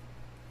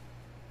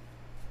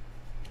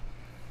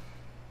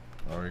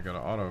 Oh, we got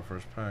an auto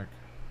first pack.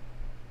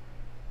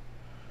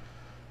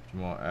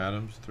 Jamal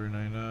Adams,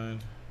 $3.99,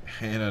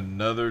 and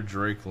another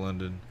Drake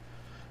London,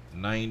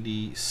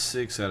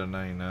 96 out of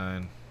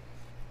 99.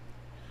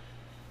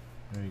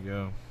 There you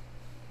go.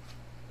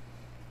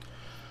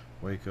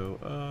 Waco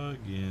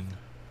again.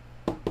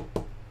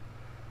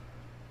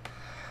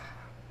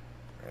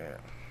 Yeah.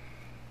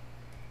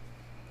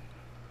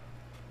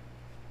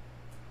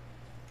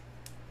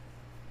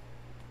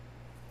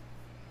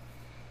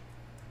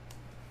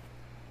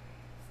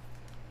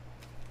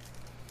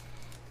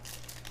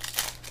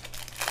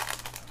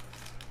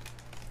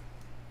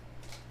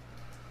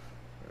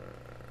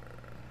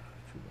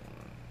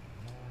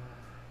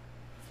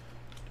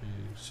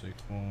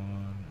 Saquon,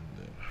 and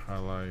then High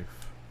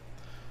Life,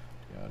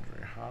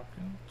 DeAndre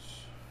Hopkins.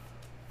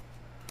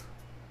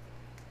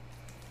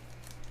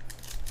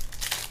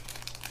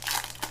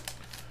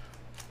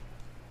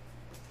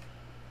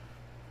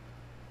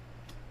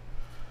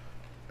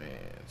 Man,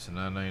 it's a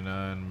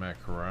 $9.99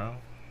 Matt Corral.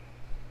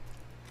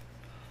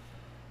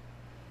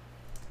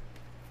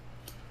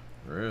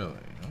 Really?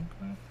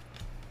 Okay.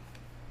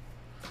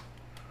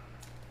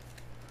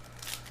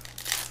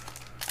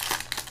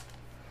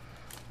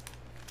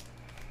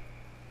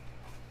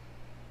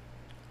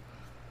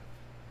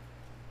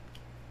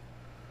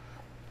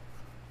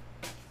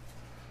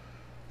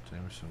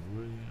 Jameson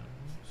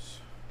Williams,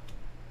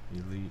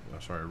 elite. Oh,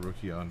 sorry,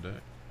 rookie on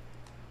deck.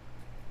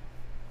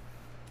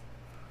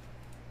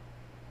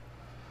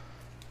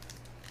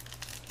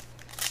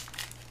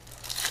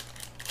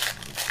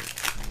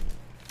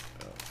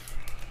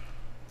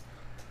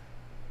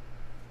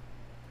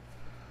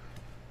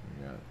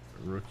 We got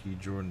rookie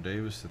Jordan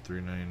Davis at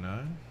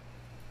 $3.99.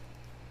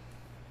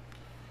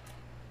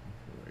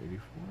 84.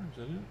 Is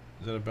that it?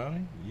 Is that a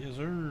bounty? Yes,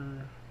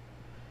 sir.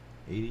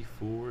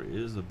 84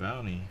 is the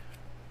bounty.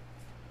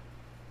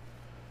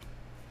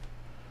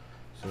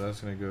 So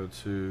that's going to go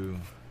to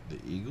the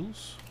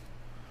Eagles.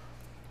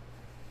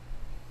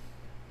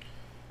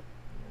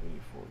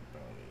 84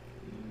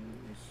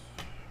 bounties.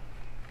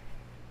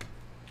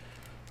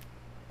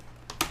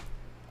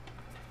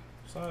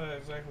 It's not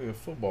exactly a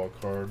football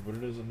card, but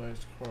it is a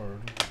nice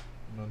card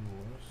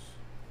nonetheless.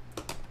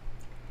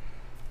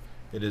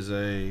 It is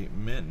a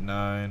mint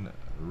 9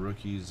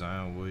 rookie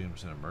Zion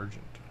Williamson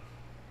emergent.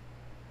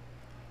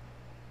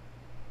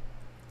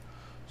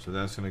 So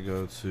that's going to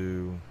go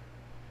to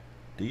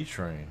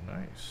D-Train.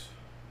 Nice.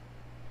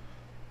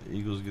 The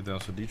Eagles get down.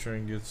 So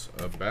D-Train gets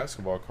a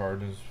basketball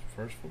card in his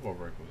first football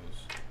break with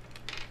us.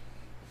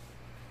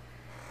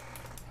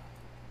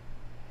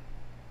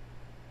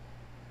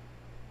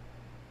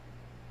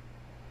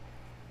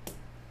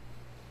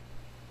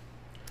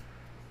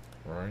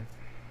 Right.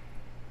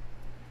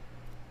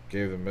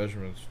 Gave the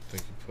measurements. I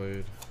think he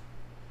played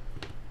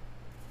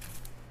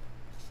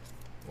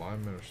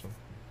lineman or something.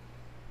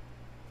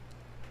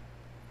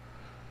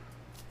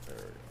 There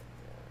we go.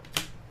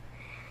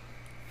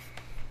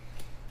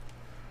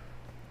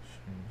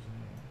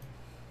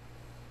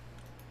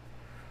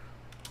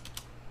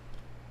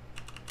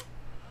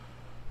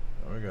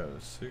 We got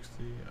a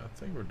 60. I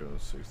think we're doing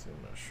 60.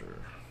 I'm not sure.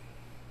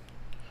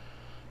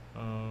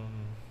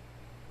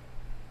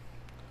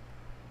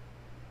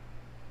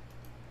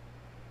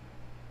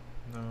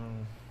 No,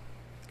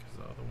 because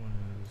the other one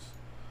is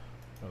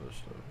other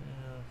stuff.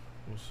 Yeah,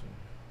 we'll see.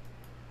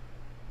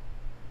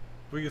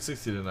 If we get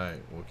 60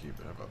 tonight, we'll keep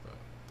it. How about that?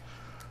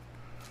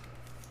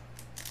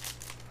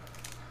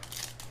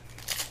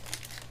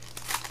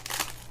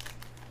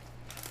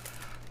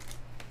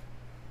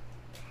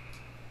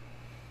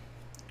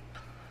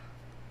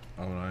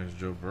 Oh, nice.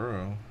 Joe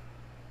Burrow.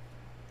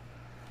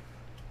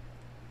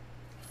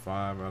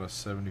 5 out of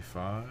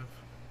 75.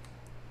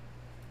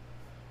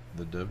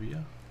 The W.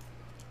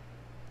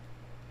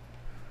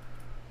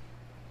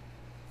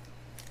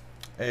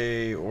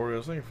 Hey,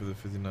 Orioles, thank you for the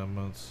 59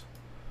 months.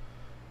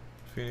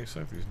 Phoenix,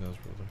 thank these nuts,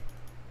 brother.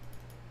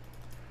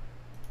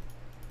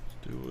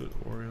 Let's do what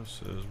Oreo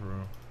says,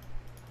 bro.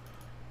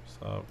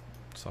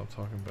 Stop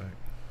talking back.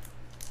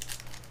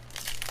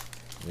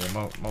 Yeah,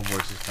 my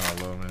voice is kind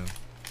of low, man.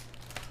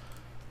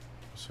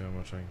 See how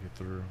much I can get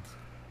through.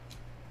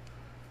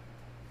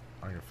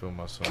 I can feel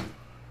myself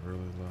really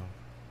low.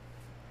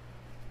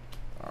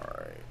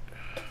 Alright.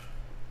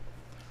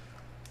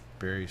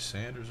 Barry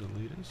Sanders,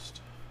 elitist.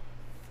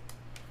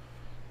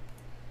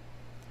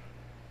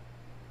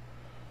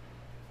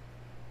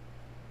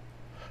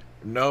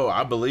 No,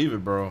 I believe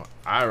it, bro.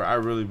 I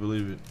really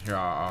believe it. Here,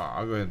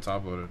 I'll go ahead and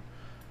top load it.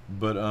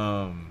 But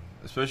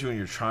especially when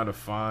you're trying to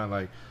find,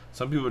 like,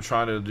 some people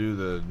try to do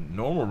the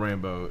normal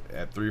rainbow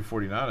at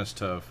 349 is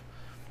tough.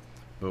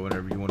 But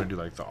whenever you want to do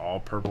like the all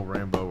purple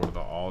rainbow or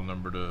the all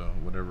number to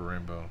whatever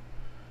rainbow,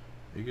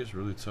 it gets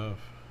really tough.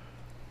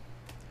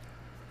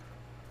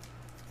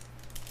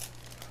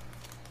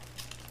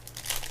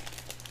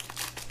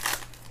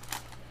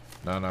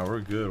 No, no, we're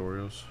good,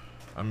 Orioles.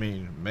 I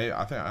mean, maybe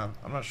I'm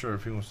not sure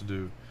if he wants to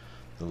do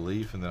the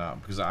Leaf and then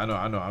because I know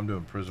I'm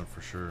doing Prism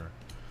for sure.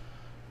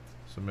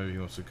 So maybe he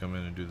wants to come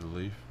in and do the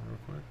Leaf real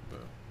quick, but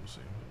we'll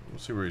see. We'll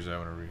see where he's at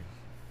when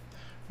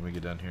we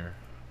get done here.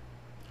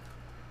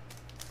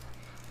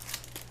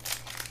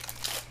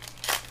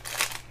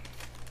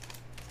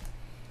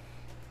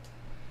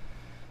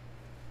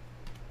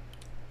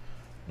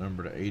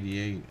 Number to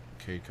 88,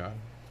 Cade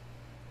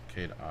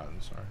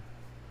Otton, sorry.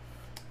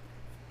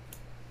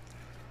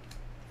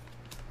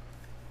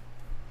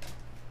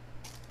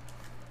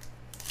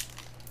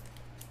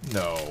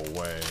 No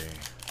way.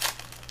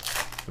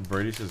 The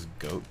Brady says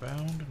goat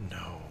bound?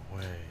 No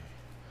way.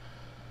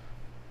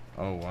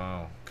 Oh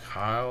wow.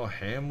 Kyle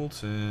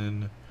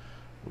Hamilton,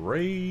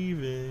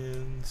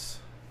 Ravens.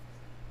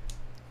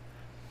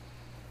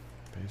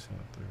 Base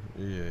out there.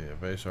 Yeah,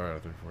 base out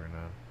of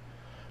 349.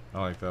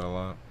 I like that a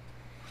lot.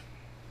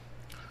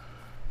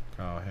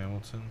 Kyle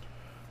Hamilton.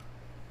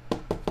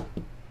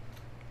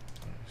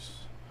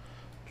 Nice.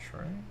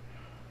 Trey.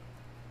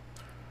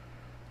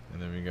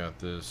 And then we got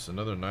this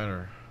another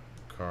Niner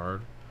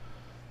card.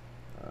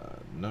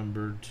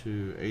 Number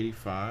to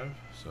 85.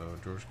 So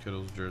George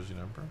Kittle's jersey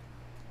number. And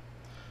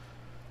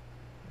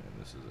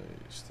this is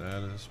a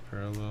status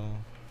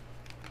parallel.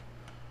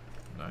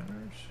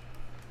 Niners.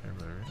 Hey,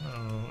 baby.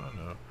 No, I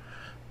know.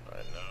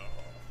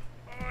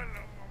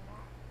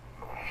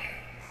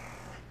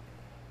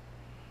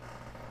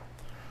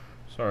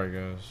 Sorry,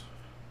 guys.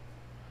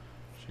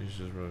 She's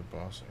just really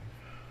bossy.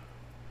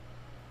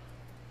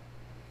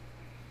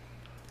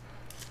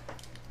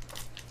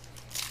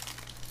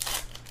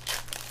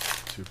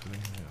 Two for them.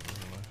 Yeah, those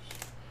are nice.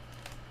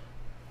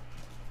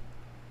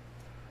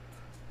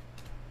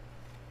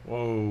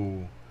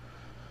 Whoa.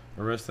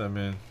 Arrest that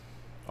man.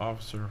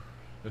 Officer.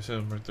 That's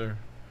him right there.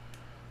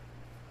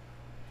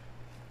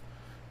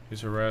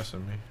 He's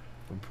harassing me.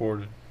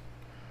 Reported.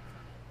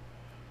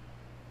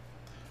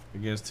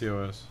 Against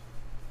TOS.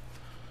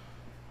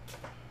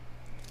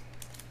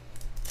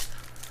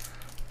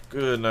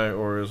 Good night,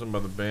 Orioles. I'm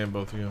about to ban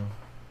both of y'all.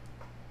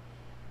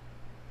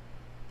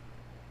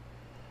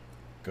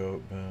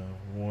 Goat bound.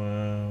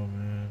 Wow,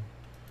 man.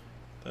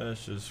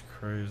 That's just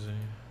crazy.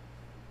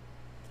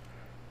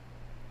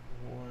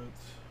 What?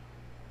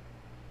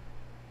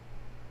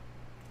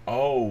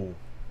 Oh.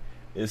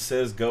 It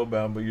says goat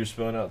bound, but you're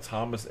spelling out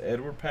Thomas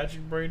Edward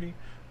Patrick Brady?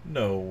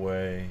 No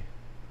way.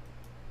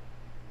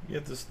 You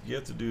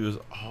have to do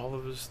all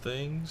of his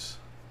things?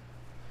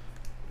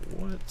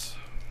 What?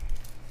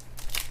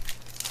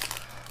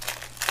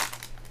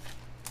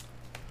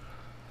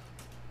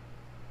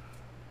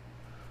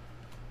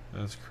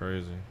 That's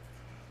crazy.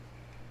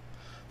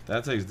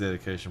 That takes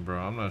dedication, bro.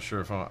 I'm not sure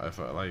if I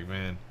like,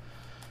 man.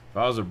 If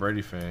I was a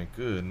Brady fan,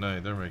 good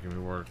night. They're making me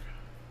work.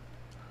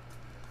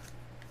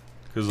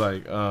 Cause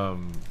like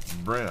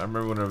Brent, I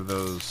remember whenever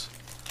those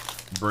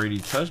Brady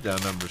touchdown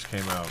numbers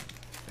came out,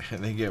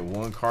 and they get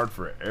one card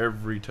for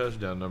every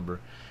touchdown number,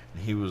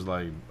 and he was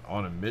like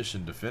on a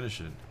mission to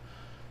finish it.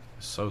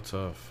 It's so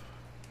tough.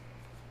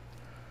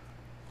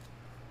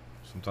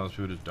 Sometimes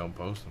people just don't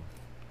post them.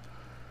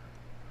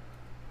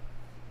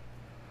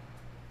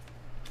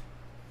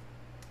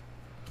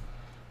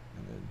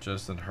 And then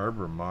Justin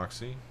Herbert,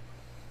 Moxie.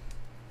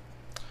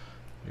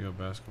 Here you go,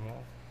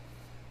 basketball.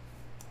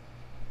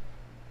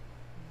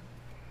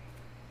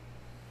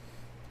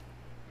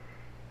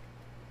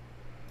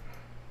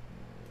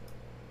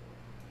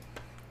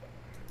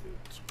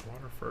 It's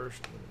water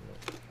first.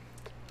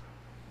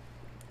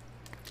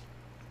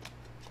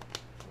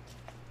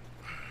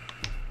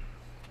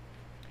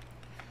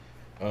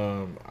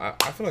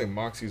 I feel like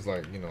Moxie's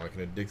like, you know, like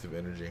an addictive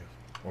energy,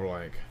 or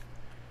like,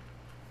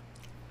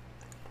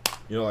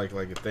 you know,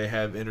 like if they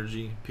have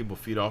energy, people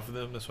feed off of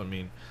them. That's what I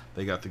mean.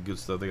 They got the good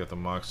stuff. They got the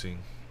Moxie.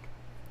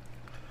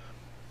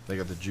 They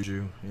got the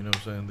juju. You know what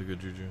I'm saying? The good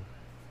juju.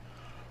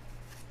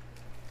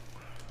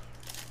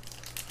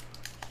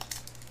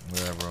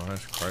 Yeah, bro,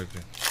 that's crazy.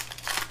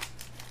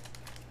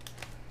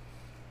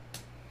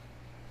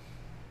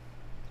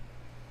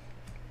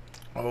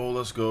 Oh,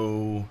 let's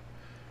go.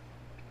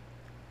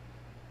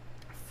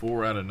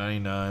 4 out of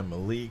 99.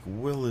 Malik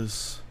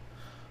Willis,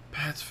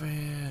 Pats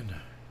fan.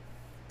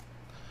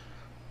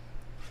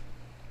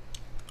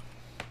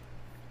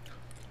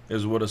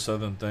 Is what a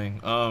Southern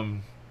thing.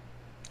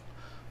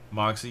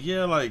 Moxie,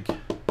 yeah, like,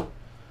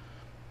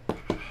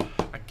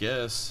 I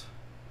guess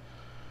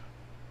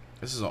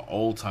this is an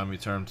old timey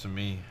term to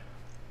me.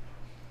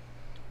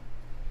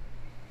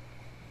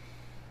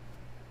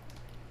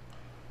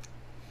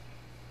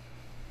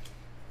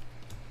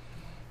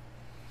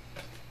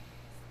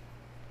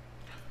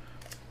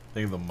 I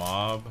think the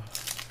mob.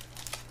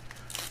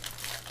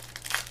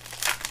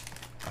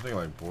 I think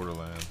like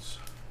Borderlands,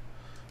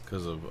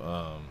 because of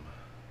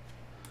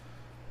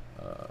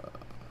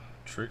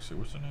Trixie.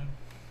 What's her name?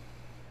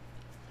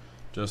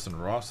 Justin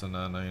Ross in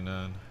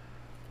 999.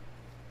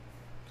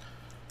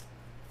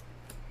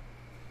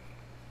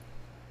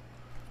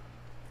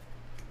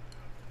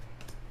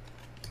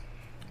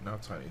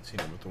 Not Tiny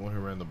Tina, but the one who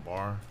ran the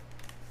bar.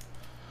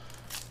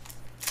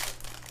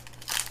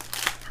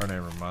 Her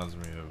name reminds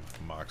me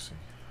of Moxie.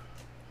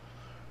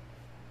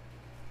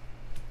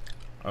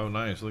 Oh,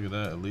 nice. Look at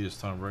that. Elitist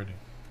Tom Brady.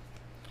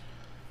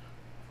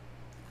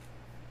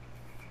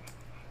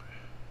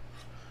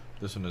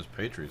 This one is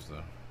Patriots,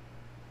 though.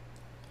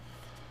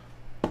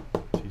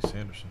 T.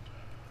 Sanderson.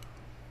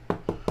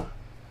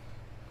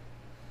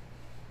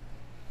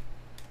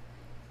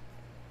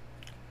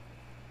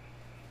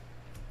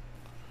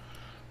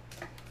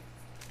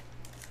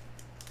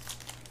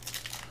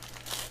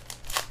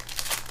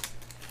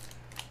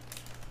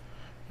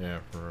 Yeah,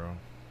 for real.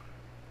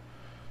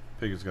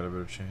 Pickett's got a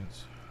better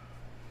chance.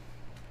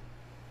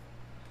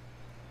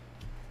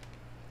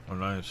 Oh,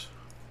 nice.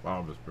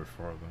 Wow, that's Brett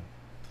Favre,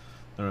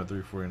 though. Number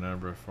 349,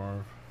 Brett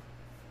Favre.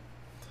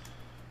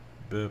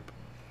 Bip.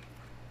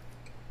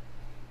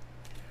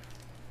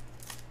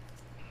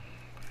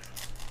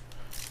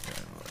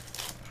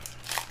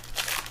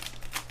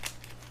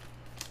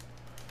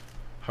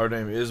 Her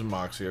name is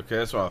Moxie. Okay,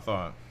 that's what I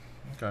thought.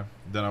 Okay.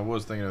 Then I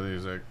was thinking of the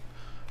exact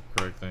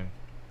correct thing.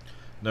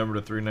 Number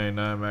to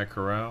 399, Matt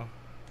Corral.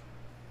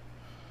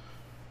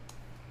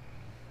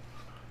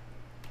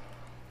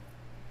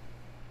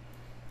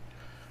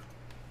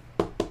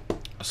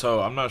 So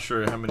I'm not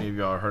sure how many of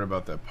y'all heard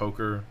about that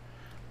poker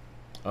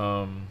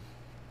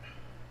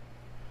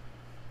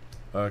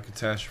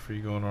catastrophe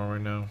going on right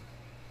now.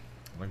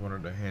 Like one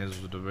of the hands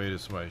was debated,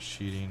 somebody's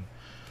cheating.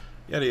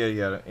 Yada yada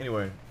yada.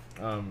 Anyway,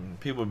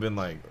 people have been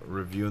like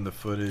reviewing the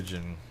footage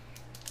and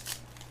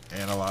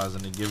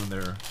analyzing and giving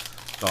their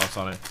thoughts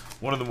on it.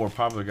 One of the more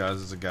popular guys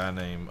is a guy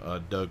named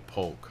Doug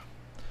Polk.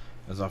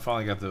 As I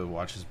finally got to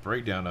watch his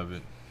breakdown of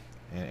it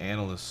and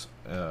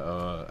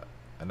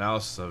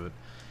analysis of it,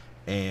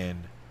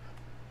 and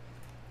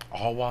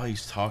all while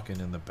he's talking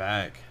in the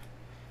back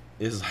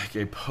is like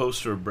a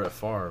poster of Brett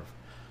Favre,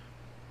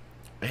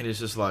 and it's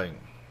just like,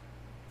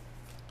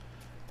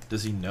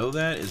 does he know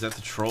that? Is that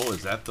the troll?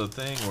 Is that the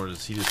thing, or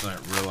does he just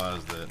not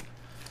realize that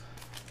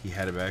he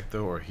had it back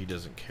though, or he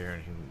doesn't care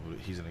and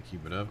he's gonna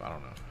keep it up? I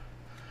don't know.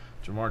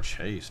 Jamar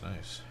Chase,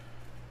 nice.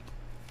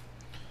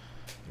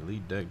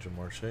 Elite deck,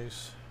 Jamar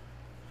Chase.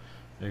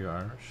 There you go,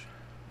 Irish.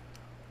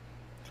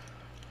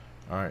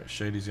 Alright,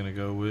 Shady's gonna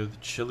go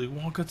with Chili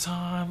Wonka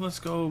time. Let's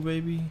go,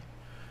 baby.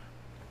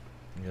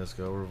 Let's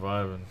go,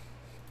 reviving.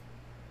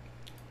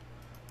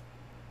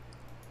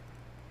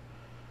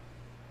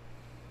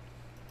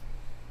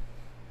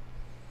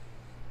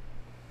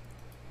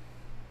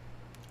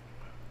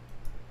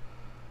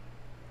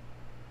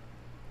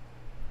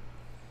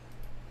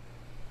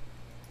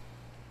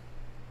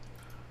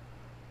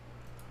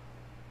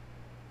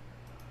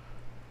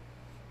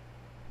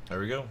 There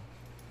we go.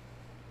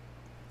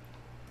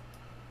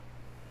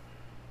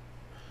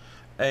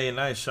 Hey,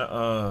 nice.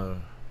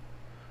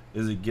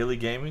 Is it Gilly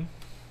Gaming?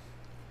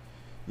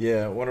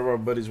 Yeah, one of our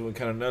buddies went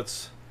kind of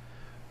nuts,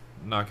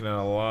 knocking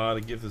out a lot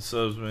of gifted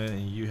subs, man,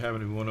 and you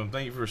haven't even won them.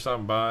 Thank you for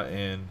stopping by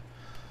and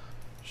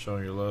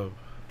showing your love.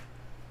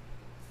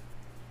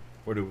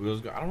 Where did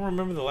Wheels go? I don't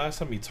remember the last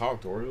time he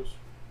talked, Orioles.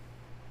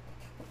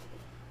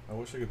 I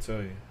wish I could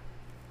tell you.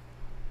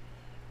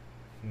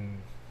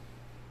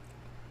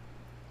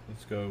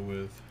 Let's go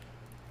with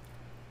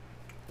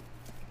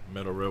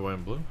Metal Red, White,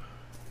 and Blue.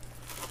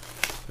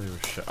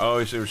 Oh,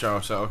 you see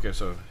Rashad. Okay,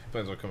 so he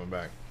plans on coming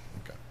back.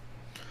 Okay.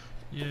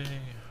 Yay.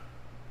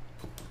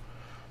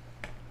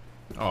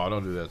 Oh,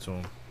 don't do that to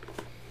him.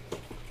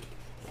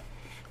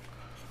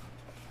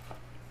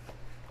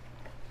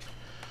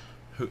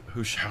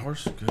 Who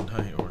showers? Good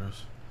night,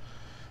 Orioles.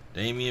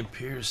 Damian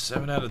Pierce,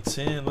 7 out of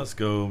 10. Let's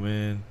go,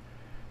 man.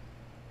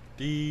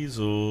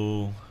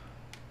 Diesel.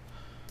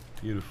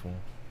 Beautiful.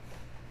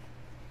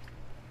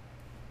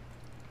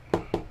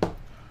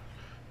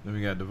 Then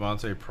we got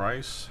Devontae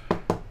Price.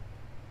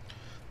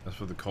 That's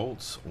for the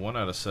Colts. 1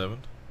 out of 7.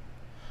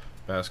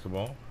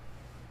 Basketball.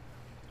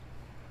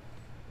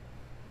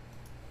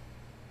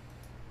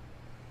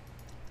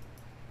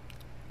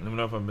 Let me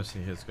know if I missed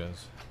any hits,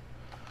 guys.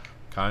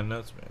 Kind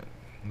Nuts, man.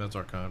 Nuts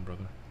are kind,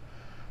 brother.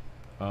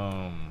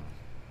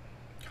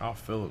 Kyle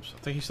Phillips. I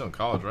think he's still in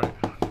college, right?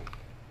 I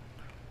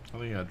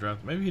think he got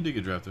drafted. Maybe he did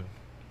get drafted.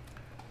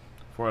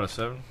 4 out of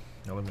 7.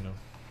 Now let me know.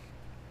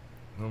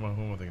 Who am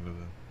I thinking of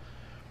then?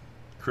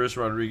 Chris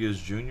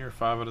Rodriguez Jr.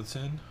 5 out of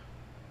 10.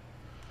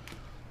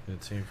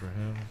 Good team for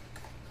him.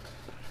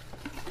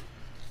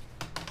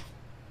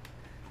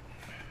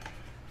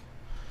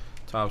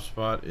 Top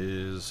spot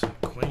is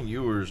Quinn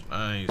Ewers.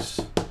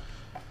 Nice.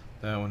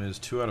 That one is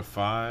 2 out of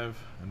 5,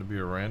 and to be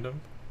a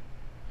random.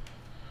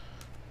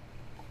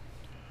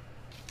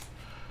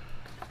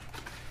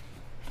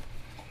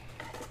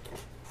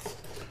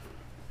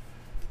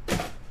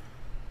 Let's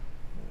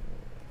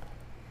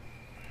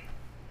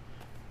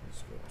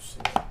go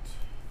select.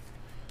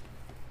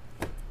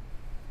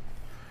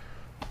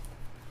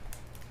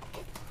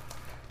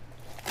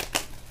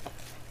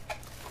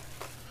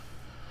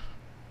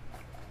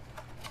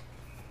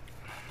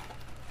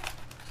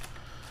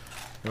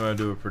 You want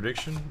to do a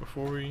prediction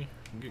before we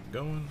get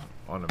going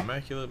on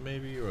Immaculate,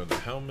 maybe, or the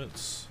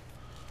helmets?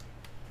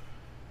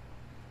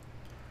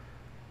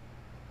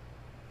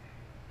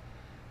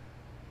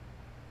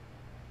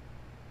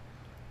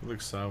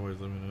 Look sideways,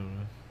 let me know,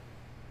 man.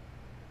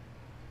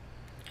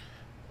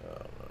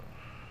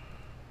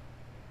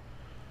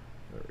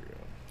 There we go.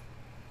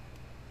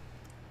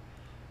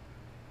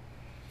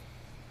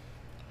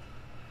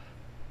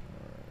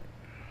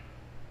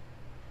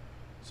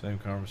 Same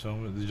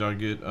conversation. Did y'all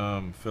get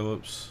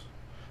Phillips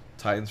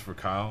Titans for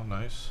Kyle?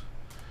 Nice.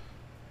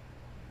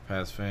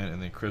 Pats fan,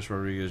 and then Chris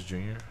Rodriguez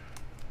Jr.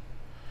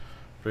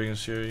 Friggin'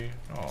 Siri.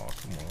 Oh,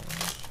 come on.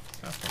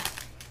 Have fun.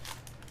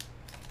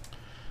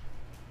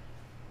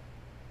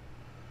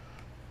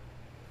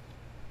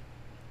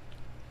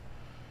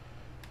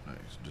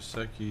 Nice.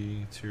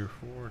 Jaceki, tier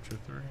 4, tier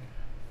 3.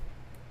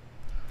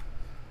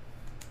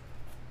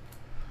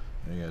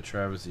 And you got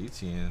Travis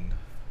Etienne.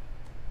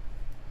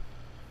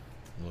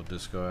 A little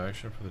disco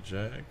action for the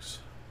Jags.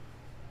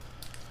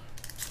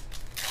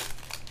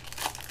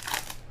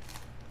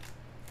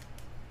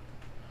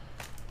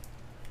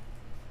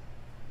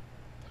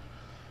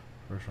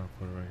 First round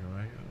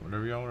quarterback,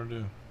 whatever y'all want to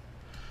do.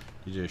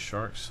 DJ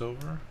Shark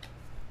silver.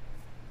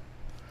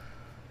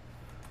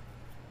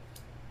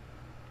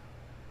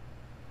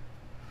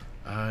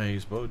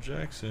 Nice, Bo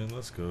Jackson.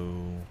 Let's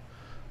go.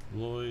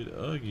 Lloyd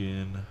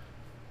again.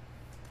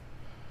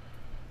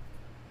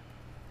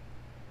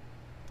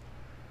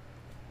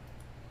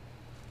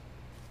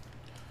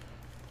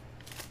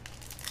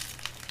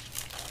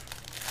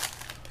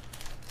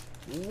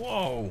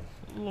 Whoa,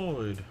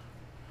 Lloyd.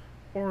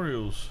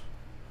 Orioles.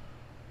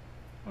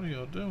 What are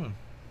y'all doing?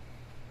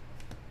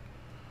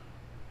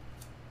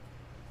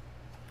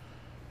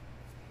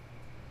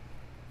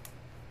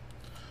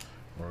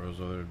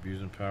 Orioles are there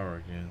abusing power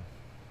again.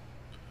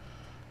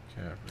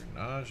 Capri,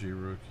 Najee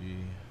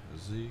rookie,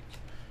 Zeke,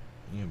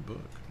 Ian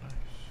Book. Nice.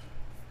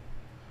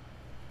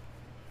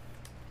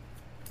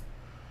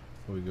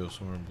 Before we go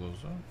somewhere and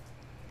blows up.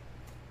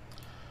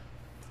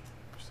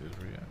 Stays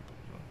where you at,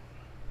 blows up.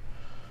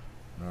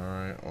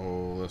 Alright,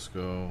 oh, let's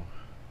go.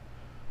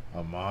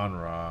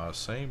 Amon-Ra,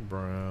 St.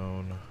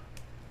 Brown.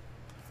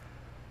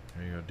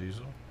 There you go,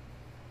 Diesel.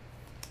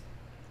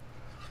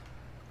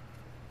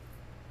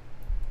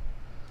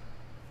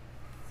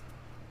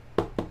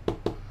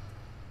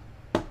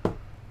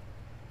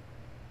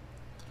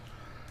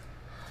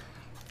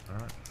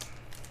 Alright.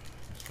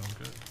 Sounds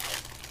good.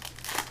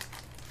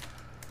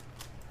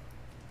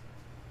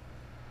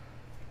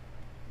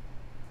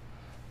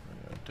 We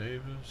got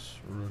Davis,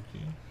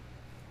 rookie.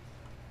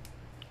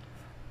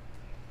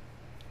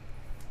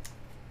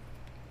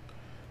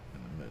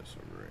 So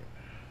great.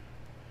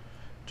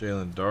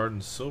 Jalen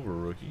Darden, silver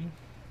rookie.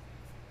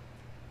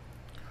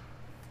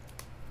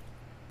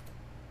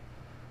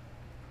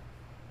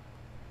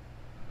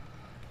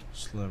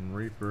 Slim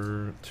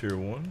Reaper, tier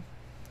 1.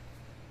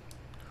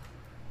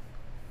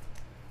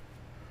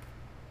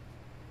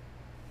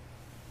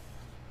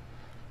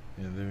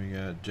 And then we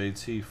got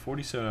JT,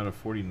 47 out of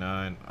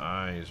 49.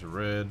 Eyes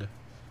red.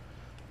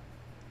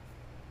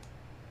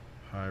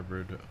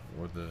 Hybrid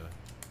or the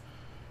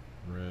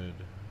red.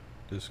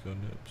 Disco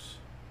Nips.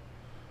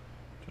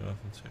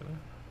 Jonathan Taylor.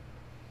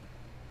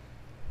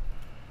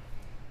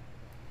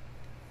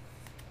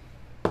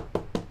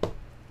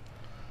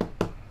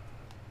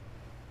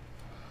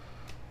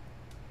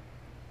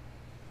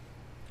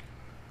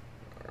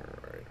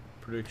 Alright.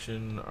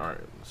 Prediction. Alright,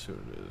 let's see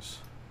what it is.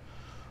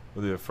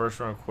 We'll do a first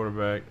round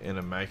quarterback and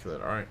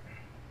immaculate. Alright.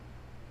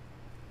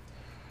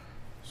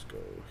 Let's go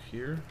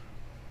here.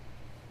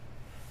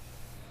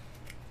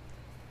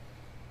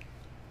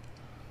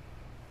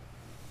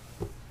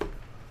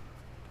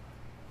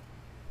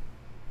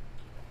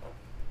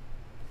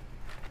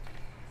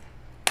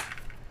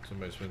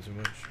 Somebody spend too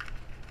much.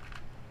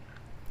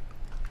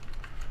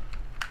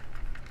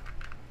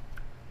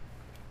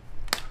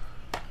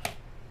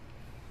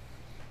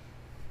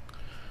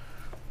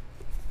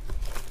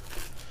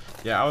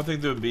 Yeah, I would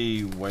think there would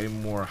be way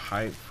more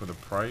hype for the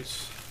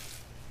price.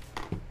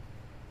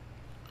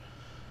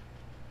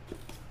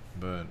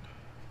 But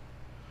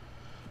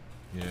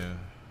yeah.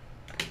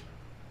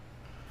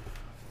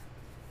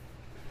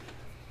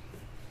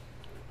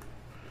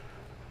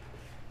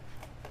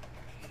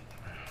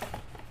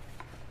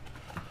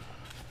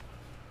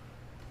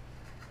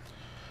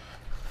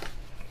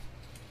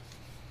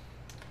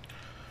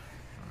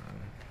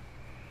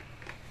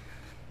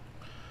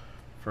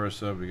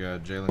 First up, we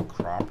got Jalen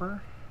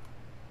Cropper.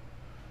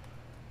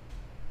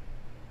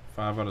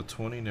 5 out of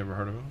 20. Never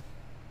heard of him.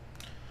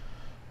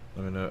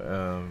 Let me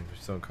know if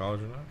he's still in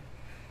college or not.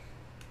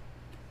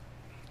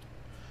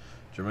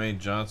 Jermaine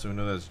Johnson. We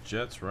know that's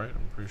Jets, right?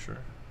 I'm pretty sure.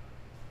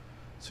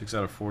 6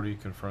 out of 40.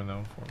 Confirm that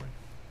one for me.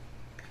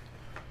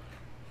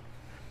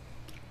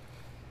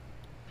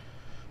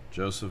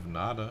 Joseph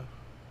Nada.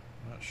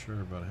 Not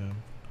sure about him.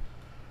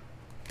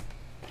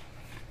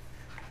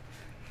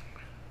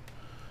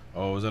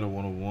 Oh, is that a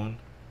 101?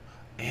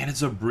 And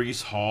it's a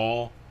Breece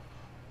Hall.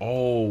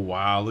 Oh,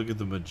 wow. Look at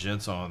the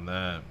magenta on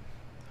that.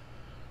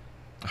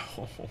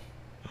 Oh.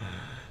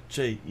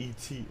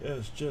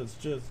 J-E-T-S. Jets,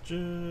 Jets,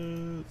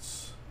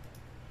 Jets.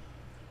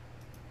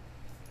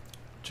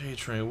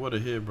 J-Train, what a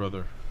hit,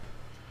 brother.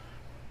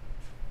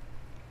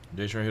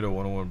 Jay trying to hit a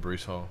 101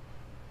 Brees Hall.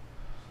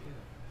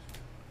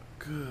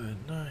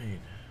 Good night.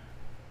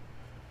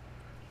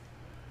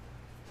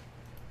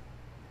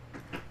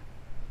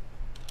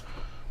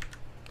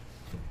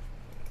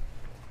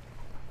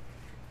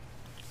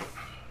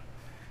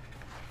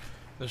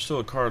 There's still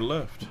a card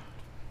left.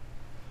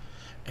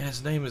 And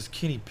his name is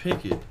Kenny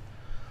Pickett.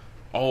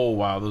 Oh,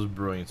 wow. Those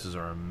brilliances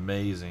are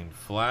amazing.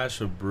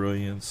 Flash of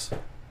brilliance.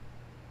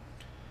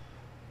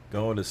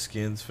 Going to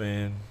Skins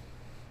fan.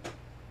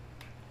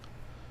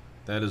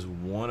 That is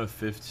 1 of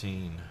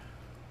 15.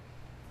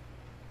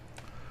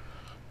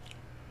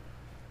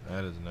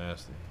 That is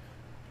nasty.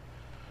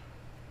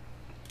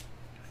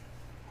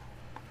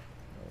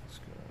 Let's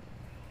go.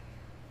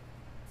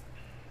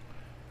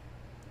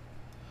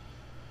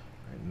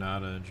 Right,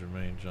 Nada and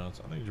Jermaine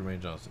Johnson. I think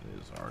Jermaine Johnson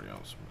is already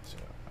on Smith.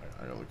 Yeah,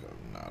 I gotta look up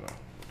Nada.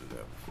 We'll do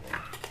that before.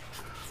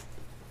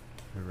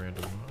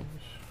 Random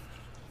ones.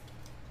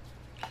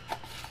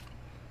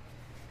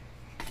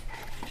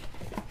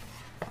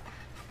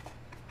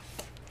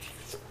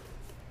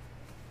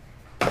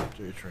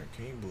 Trent,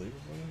 can you believe it?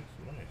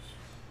 Nice.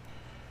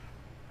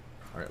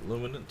 Alright,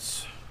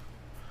 Luminance.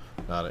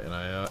 Not an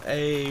NIL.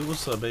 Hey,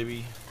 what's up,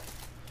 baby?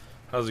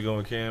 How's it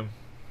going, Cam?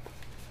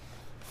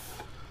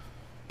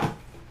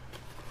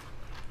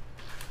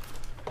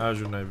 How's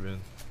your night been?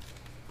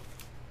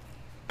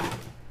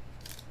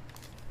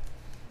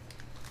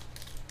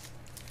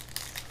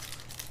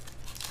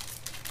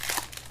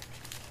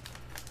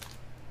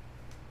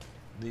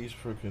 These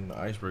freaking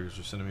icebreakers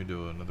are sending me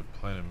to another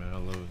planet, man. I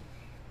love it.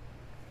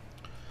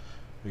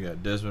 We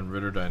got Desmond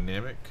Ritter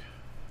Dynamic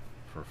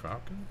for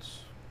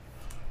Falcons.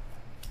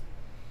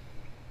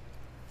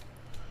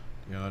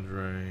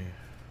 DeAndre.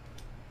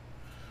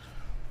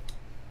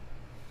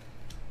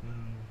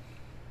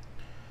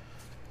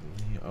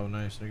 Oh,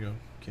 nice. There you go.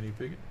 Kenny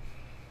Pickett.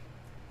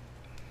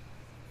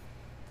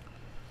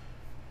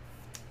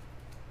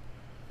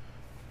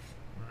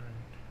 All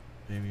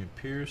right. Damian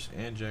Pierce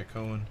and Jack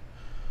Cohen.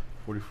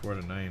 44 out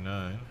of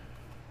 99.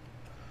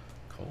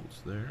 Colts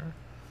there.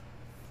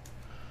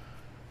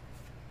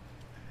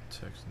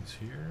 Texans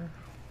here.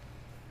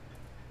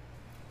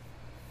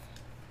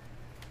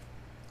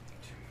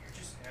 Dude, you're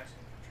just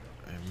asking for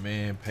trouble. And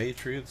man,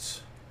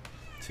 Patriots.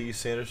 T.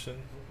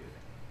 Sanderson.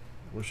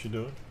 What's she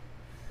doing?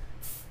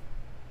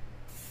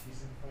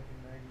 He's in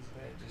fucking 90s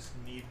bed, just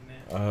needing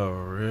it. Oh,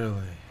 really? I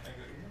go,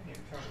 you're gonna need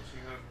trouble. She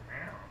goes,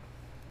 meow.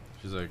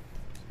 She's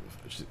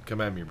like,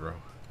 come at me, bro.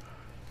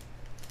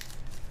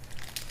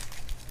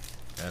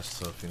 That's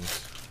tough,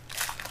 Phoenix.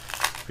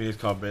 Phoenix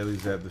called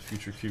Bailey's at the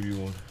future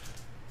QB1.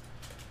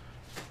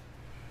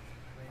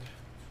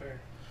 Fair.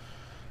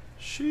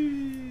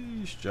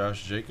 Sheesh.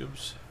 Josh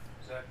Jacobs.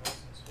 Zach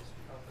Wilson's supposed to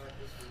be called back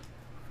this week.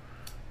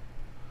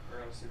 Or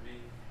else it'd be in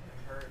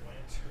her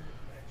Atlanta or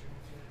Mac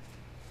Jones.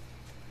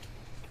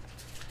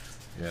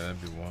 Yeah,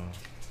 that'd be wild.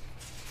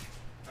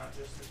 Not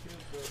just the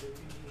field, but it'd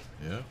be.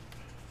 Yeah.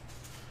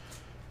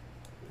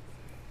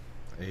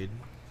 Aiden.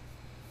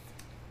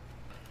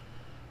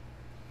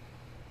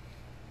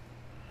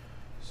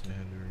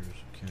 Sanders.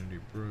 Kennedy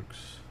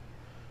Brooks.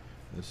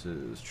 This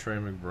is Trey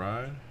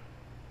McBride.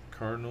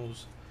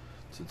 Cardinals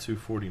to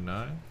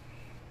 249.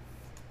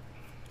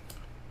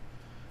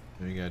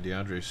 Then we got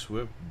DeAndre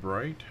Swift,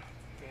 Bright.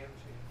 Damn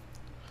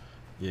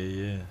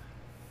Yeah.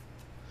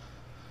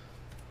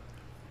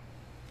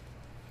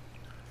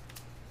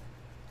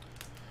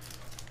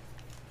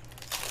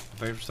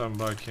 Thanks for stopping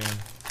by, Ken.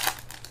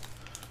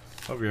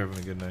 Hope you're having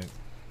a good night.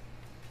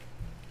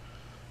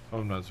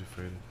 Hope I'm not too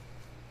faded.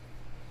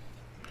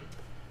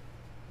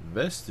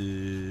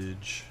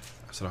 Vestige.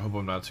 I said I hope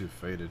I'm not too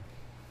faded.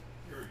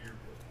 You're good.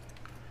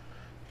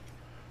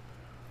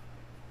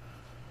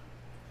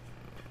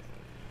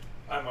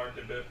 I marked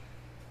a bit.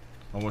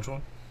 On which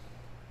one?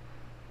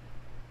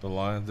 The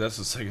Lions. That's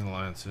the second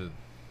Lions hit.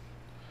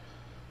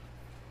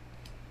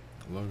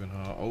 Logan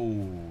Hall.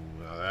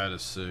 Oh, now that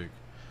is sick.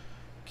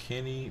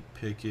 Kenny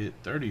Pickett,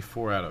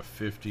 34 out of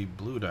 50.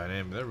 Blue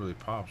Dynamic. That really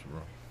pops,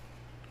 bro.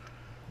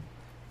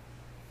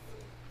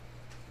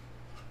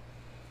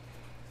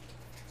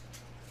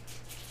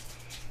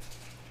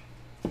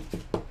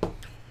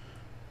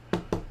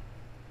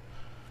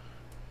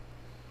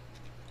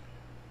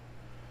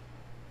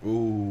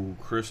 Ooh,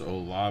 Chris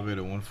Olave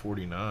to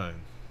 149.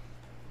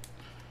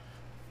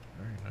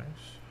 Very nice.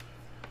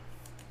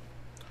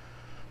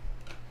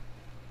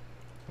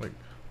 Like,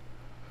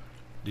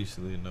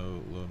 decently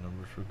low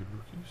numbers for good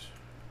rookies.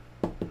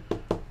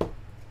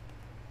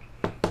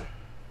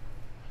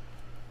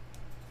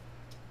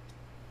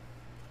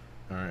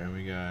 Alright, and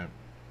we got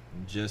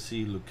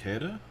Jesse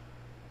Luketa.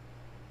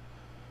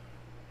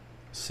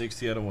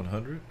 60 out of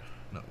 100.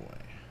 No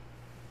way.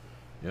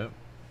 Yep.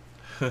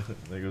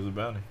 There goes the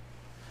bounty.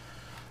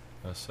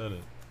 I said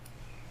it.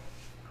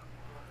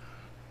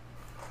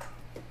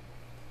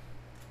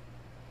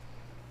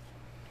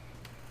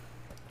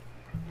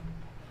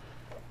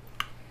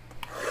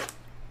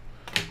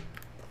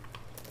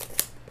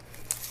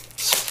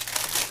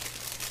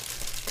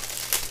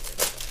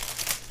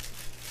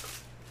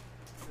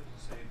 Does it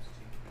say it's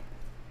team?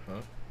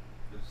 Huh?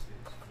 Does it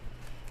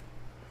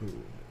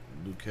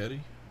Luchetti.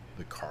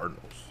 The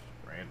Cardinals.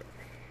 Random.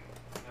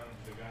 No,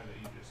 the guy that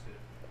you just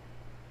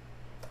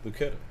did.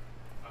 Luchetti.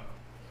 Oh.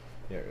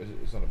 Yeah,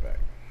 it's on the back.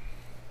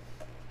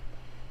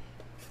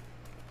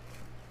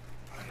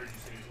 I heard you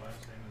say his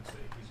last name and say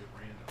he's a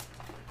random.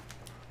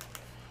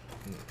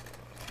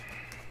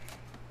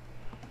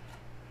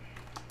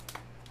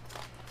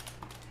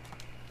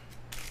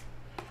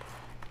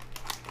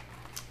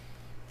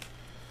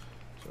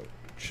 So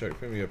check.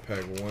 Pick me a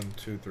pack 1,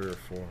 2, 3, or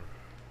 4.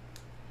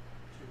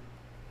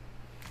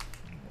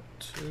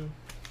 2.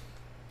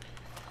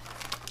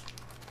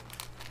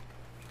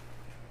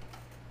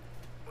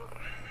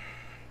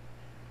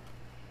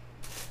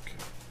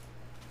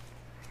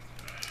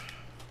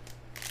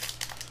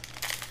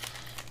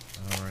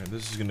 Alright,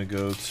 this is gonna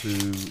go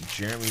to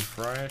Jeremy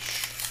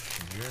Fresh.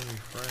 Jeremy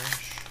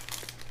Fresh.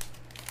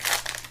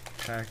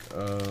 Pack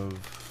of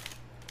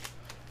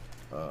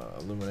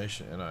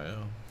Illumination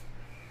NIL.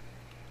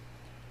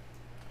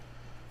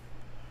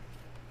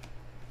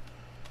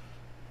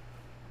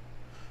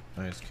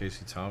 Nice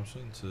Casey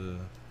Thompson to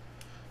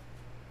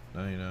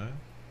 99.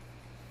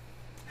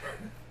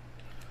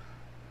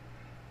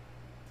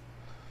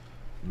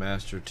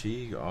 Master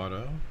Teague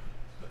auto.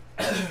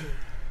 He's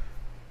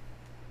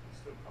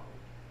still college.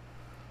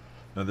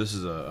 No, this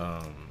is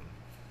a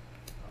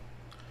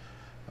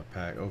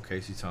pack. Oh,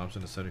 Casey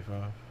Thompson to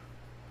 75.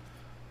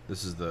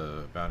 This is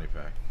the bounty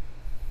pack.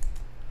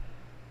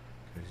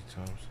 Casey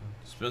Thompson.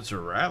 Spencer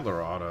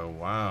Rattler auto.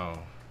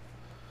 Wow.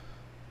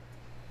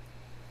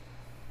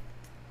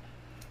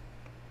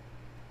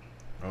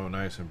 Oh,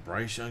 nice. And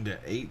Bryce Young to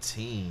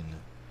 18.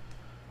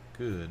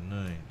 Good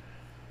night.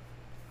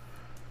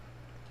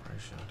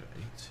 Bryce Young to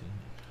 18.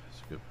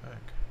 That's a good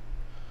pack.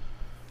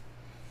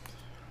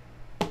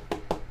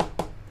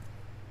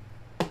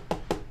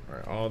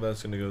 Alright, all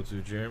that's going to go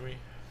to Jeremy.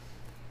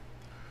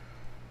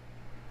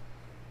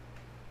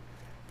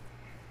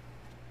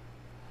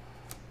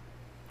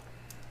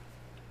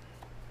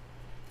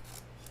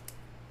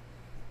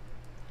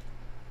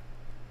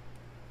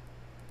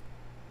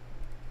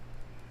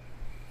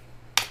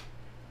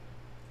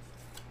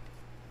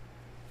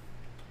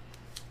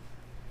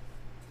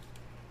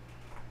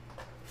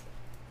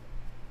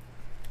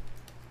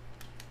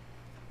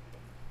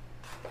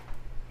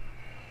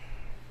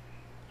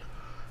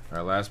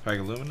 Our last pack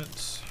of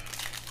Luminance.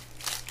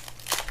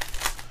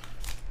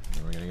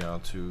 And we're getting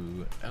out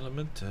to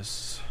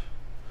Elementus.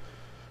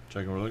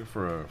 Checking, we're looking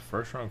for a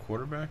first-round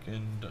quarterback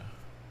and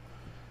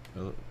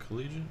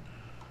collegiate.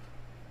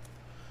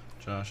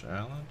 Josh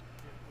Allen.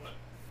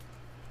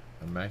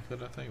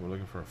 Immaculate, I think. We're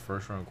looking for a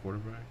first-round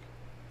quarterback.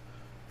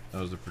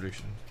 That was the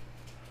prediction.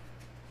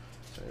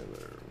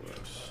 Taylor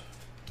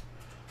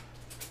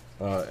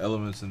was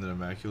Elements and then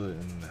Immaculate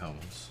and the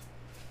helmets.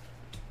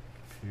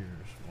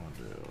 Pierce,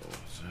 Wandale,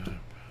 Zap.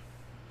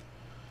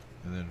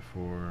 And then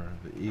for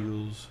the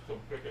Eagles,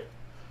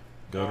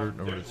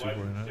 Goddard over to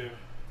 249.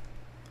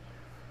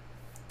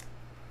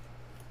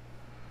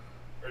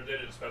 Or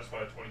did it specify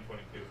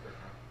 2022 for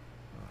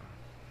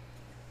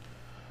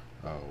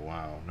now? Oh,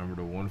 wow. Number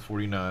to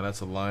 149.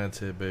 That's a Lions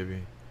hit,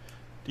 baby.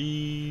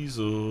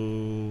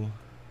 Diesel.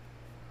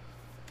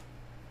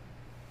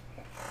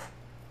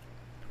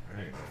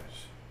 Very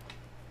nice.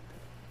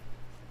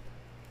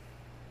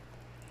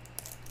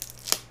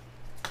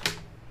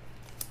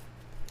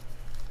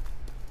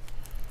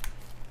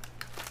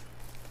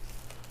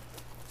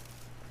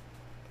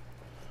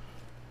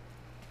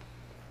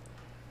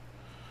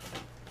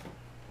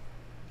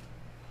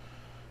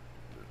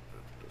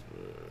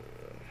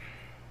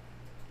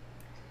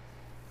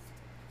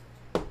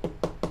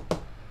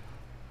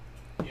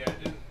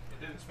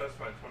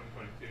 Specify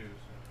 2022, so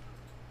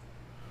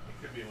it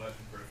could be a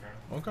legend for a turn.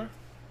 Okay,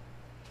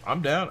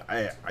 I'm down.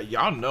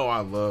 Y'all know I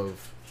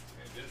love.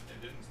 It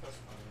didn't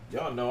specify.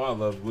 Y'all know I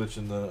love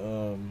glitching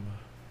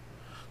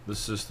the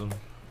system.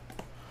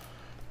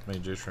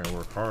 Made J Train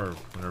work hard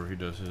whenever he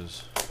does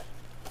his.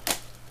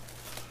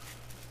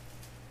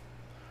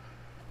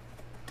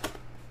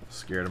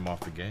 Scared him off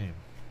the game.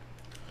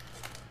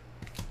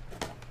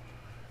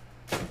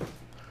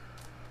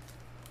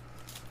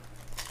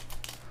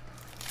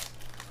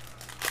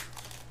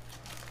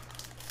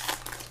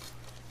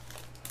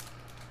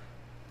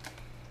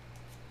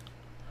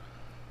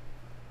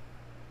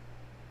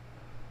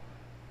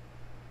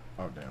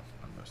 Oh, damn.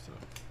 I messed it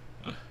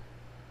up.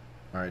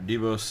 Alright,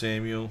 Deebo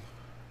Samuel.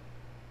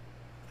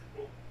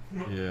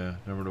 Yeah,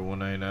 number to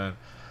 199.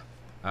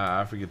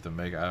 I forget the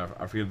make. I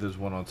forget if there's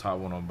one on top,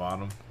 one on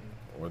bottom,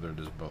 or they're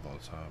just both on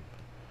top.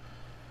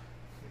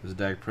 This is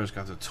Dak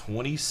Prescott to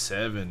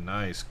 27.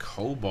 Nice.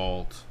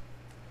 Cobalt.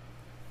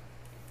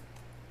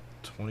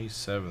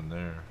 27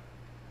 there.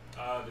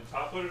 The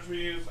top loaders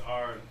we use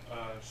are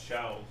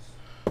shells.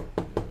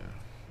 Yeah,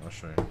 I'll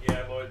show you.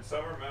 Yeah, Lloyd.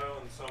 Some are metal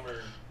and some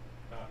are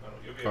not metal.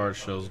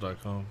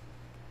 Cardshells.com.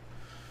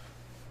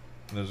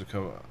 There's a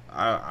couple.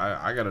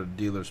 I got a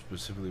dealer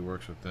specifically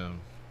works with them.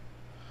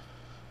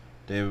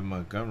 David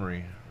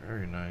Montgomery,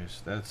 very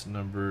nice. That's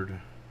numbered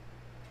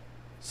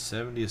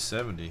 70 of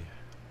 70.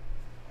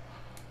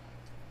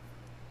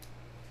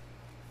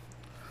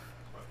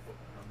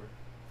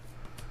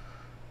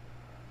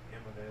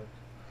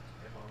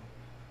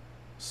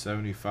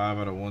 75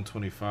 out of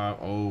 125.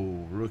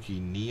 Oh,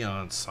 rookie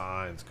neon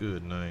signs.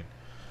 Good night.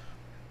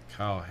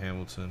 Kyle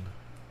Hamilton.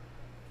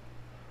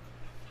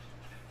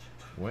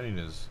 Winning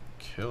is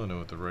killing it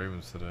with the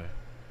Ravens today.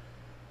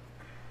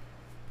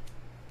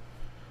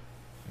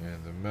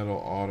 And the metal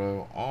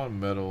auto on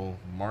metal.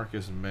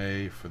 Marcus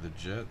May for the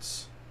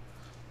Jets.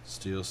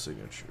 Steel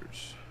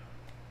signatures.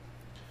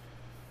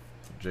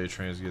 J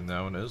Train's getting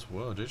that one as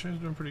well. J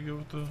Train's doing pretty good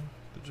with the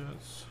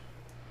Jets.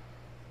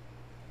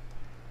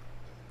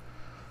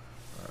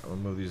 Alright, we'll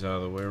move these out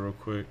of the way real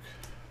quick.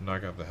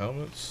 Knock out the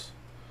helmets.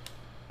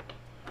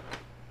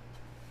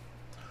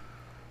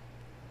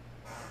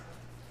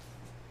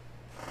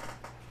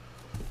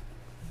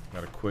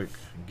 Got a quick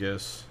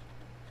guess.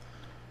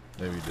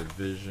 Maybe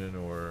division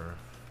or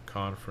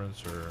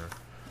conference or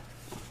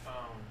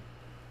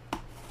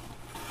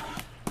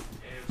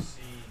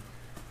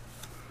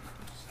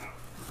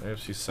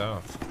AFC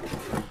South.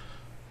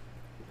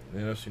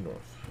 NFC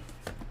North.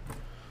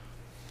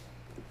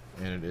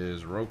 And it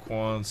is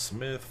Roquan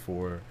Smith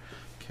for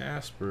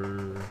Casper. He's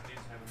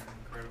having an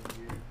incredible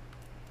year.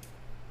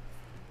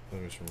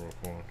 Let me see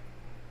Roquan.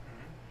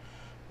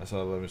 I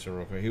saw Let me see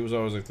Roquan. He was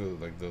always like the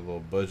little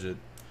budget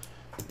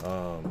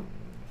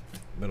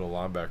middle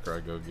linebacker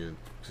I go get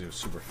because he was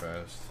super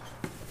fast.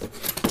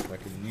 I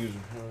could use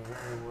him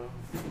very well.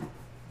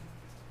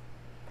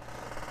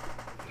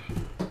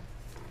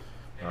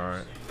 All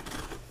right.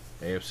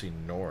 AFC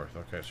North.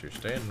 Okay, so you're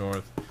staying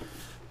north,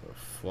 but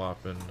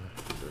flopping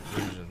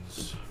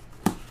divisions.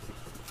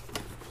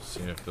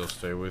 Seeing if they'll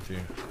stay with you.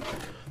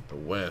 The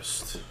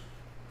West.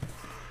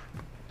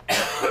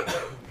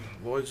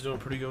 Lloyd's doing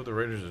pretty good with the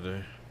Raiders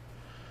today.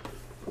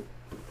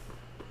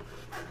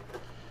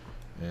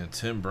 And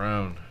Tim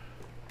Brown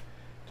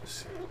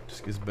just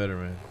gets better,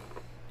 man.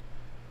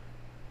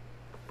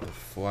 The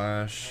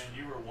Flash. And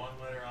you were one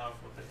letter off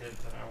with the hit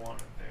that I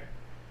wanted there.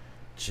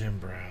 Jim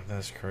Brown,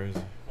 that's crazy.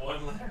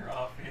 One letter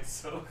off, it's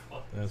so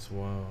close. That's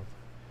wild.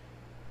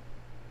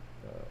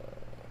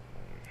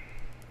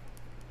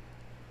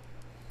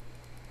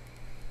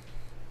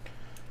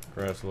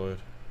 Congrats, Lloyd.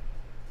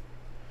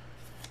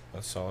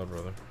 That's solid,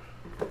 brother.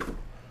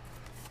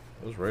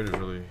 Those Raiders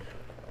really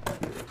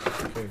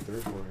came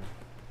through for you.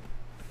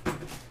 Man.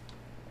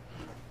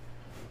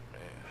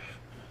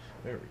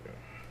 There we go.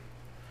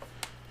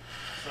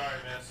 Sorry,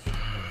 miss.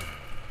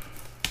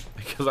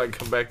 Because I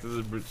come back to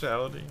this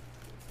brutality.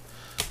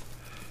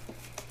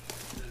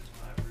 This is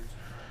my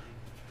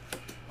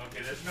brutality.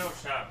 Okay, there's no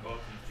shot. Both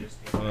you just.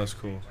 Oh, that's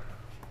cool.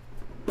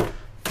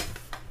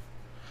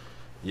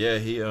 Yeah,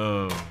 he's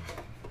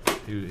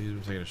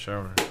been taking a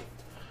shower.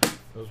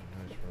 Those were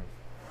nice,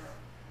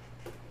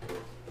 bro.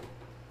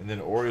 And then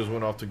Orioles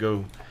went off to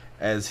go,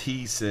 as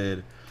he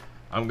said,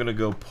 I'm gonna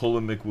go pull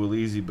a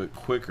McWillizy but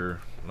quicker.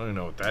 I don't even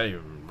know what that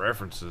even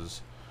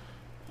references.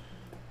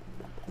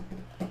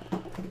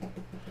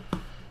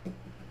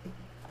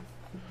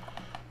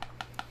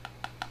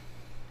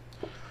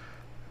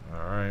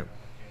 All right.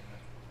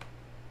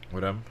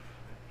 What up?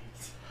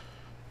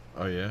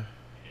 Oh yeah.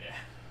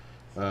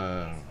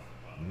 Yeah.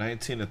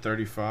 19 to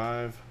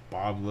 35.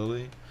 Bob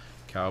Lilly,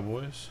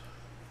 Cowboys.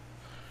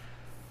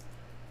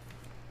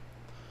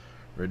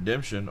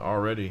 Redemption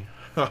already.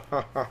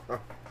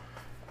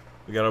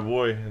 We got our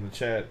boy in the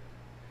chat.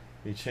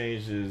 He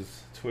changed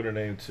his Twitter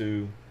name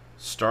to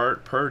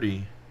Start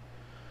Purdy.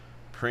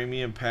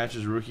 Premium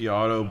patches rookie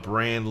auto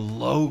brand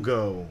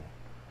logo.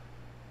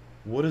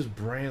 What is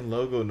brand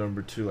logo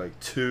number 2? Like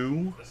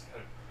 2? I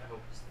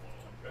hope it's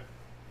the one.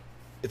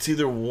 It's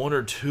either 1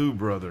 or 2,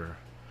 brother.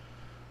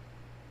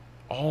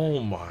 Oh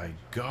my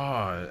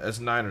God.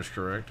 That's Niners,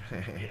 correct?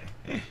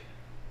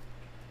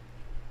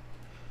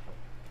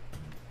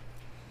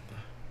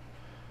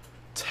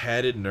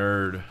 Tatted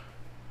nerd.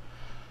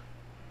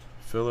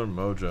 Filler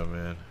Mojo,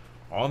 man.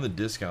 On the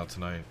discount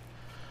tonight.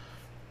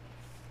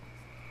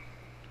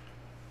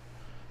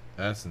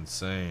 That's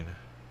insane.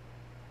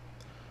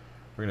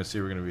 We're going to see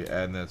if we're going to be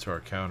adding that to our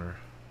counter.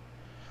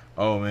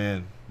 Oh,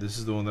 man. This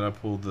is the one that I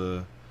pulled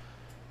the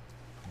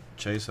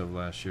chase of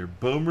last year.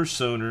 Boomer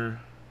Sooner.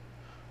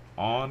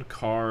 On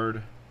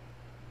card.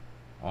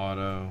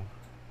 Auto.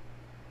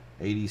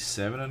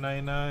 87 of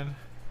 99.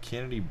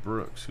 Kennedy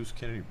Brooks. Who's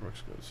Kennedy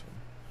Brooks goes from?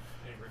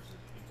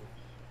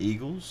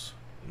 Eagles?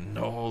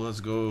 No, let's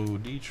go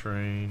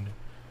D-Train.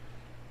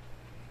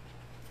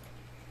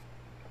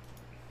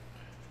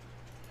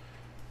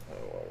 Oh,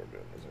 while we're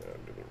doing this, I gotta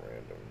do the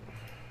random.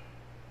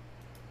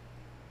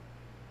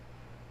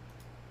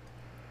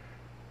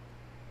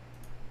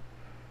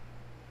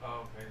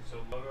 Oh, okay, so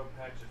logo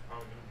patch is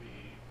probably going to be...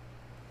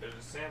 There's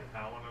a Sam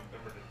Howell one up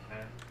number to 10.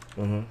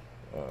 Uh-huh.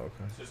 Oh,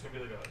 okay. It's just going to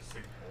be like a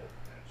 6-bolt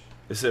patch.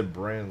 It said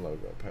brand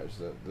logo patch.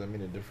 Does that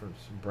mean a difference?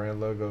 Brand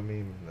logo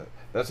mean that?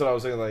 That's what I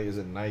was thinking. Like, is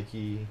it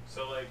Nike?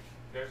 So like,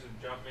 there's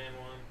a Jumpman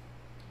one.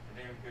 I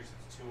think it appears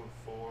it's 2 of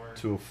 4.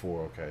 2 of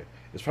 4. Okay,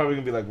 it's probably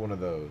gonna be like one of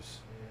those,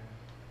 Yeah.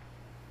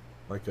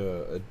 like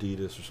a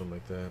Adidas or something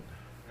like that. And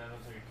that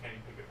looks like a Kenny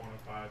Pickett 1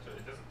 of 5, so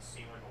it doesn't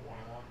seem like a 1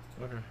 of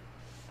 1. Okay,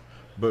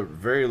 but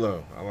very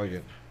low. I like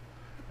it.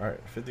 All right,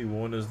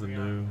 51 is the new.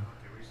 Okay,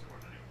 we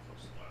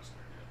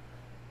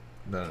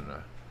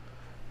No.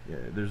 Yeah,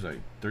 there's like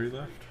 3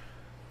 left.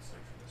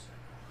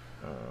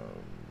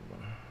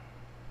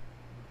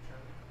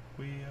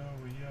 We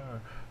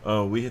are.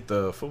 Oh, we hit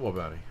the football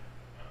bounty.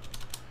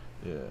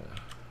 Yeah.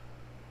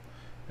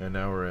 And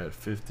now we're at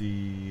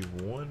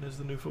 51 is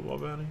the new football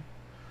bounty.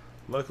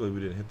 Luckily, we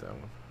didn't hit that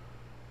one.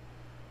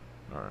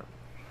 All right.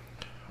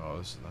 Oh,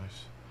 this is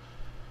nice.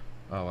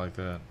 I like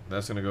that.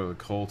 That's going to go to the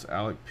Colts.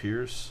 Alec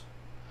Pierce.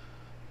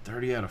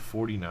 30 out of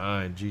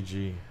 49.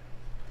 GG.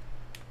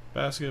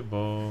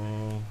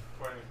 Basketball.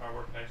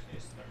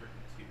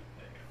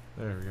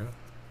 There we go.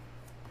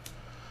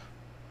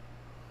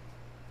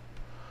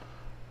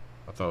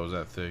 I thought it was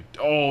that thick.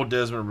 Oh,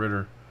 Desmond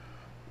Ritter.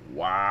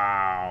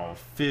 Wow.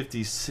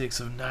 56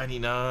 of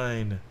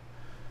 99.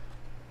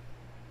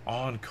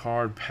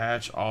 On-card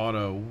patch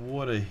auto.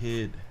 What a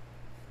hit.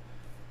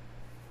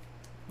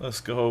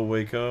 Let's go,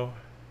 Waco.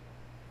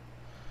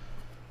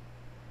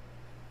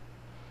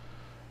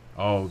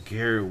 Oh,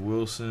 Garrett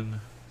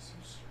Wilson.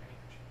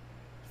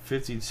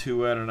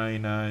 52 out of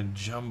 99.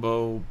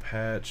 Jumbo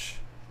patch.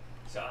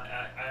 So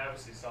I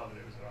obviously saw that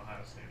it was an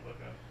Ohio State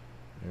lookup.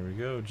 There we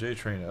go.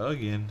 J-Train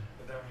again.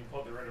 But then when you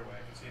pulled the Ritter away,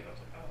 I could see it. I was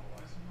like, oh,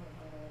 why is it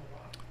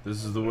not?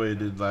 This is the way it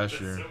did last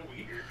That's year. so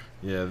weird.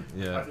 Yeah.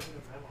 Why does it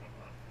have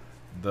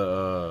that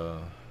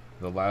one?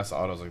 The last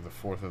auto is like the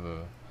 4th of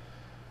the.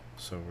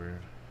 So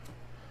weird.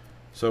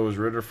 So was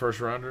Ritter first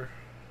rounder?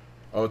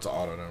 Oh, it's an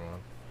auto. Never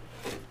mind.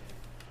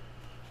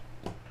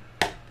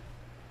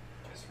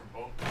 It's for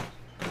both.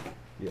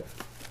 Yeah.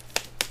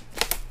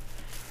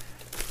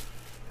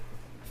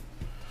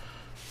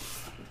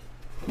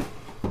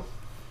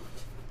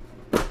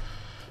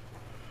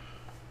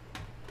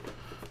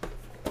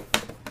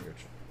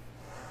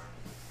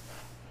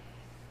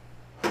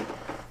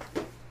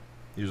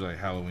 These are like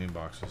Halloween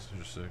boxes.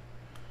 They're sick.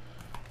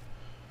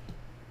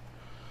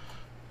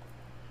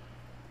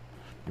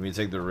 You mean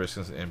take the risk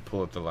and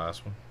pull up the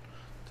last one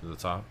to the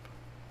top?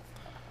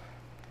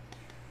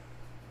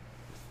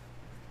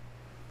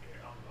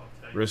 Yeah, I'll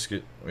take Risk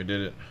it. We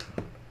did it.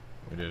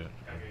 We did it.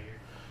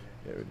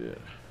 Okay, Yeah, we did.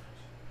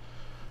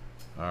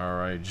 All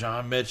right,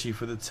 John Mechie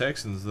for the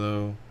Texans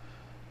though,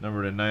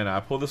 number to 9. I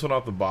pulled this one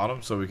off the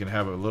bottom so we can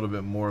have a little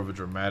bit more of a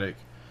dramatic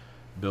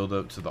build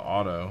up to the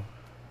auto.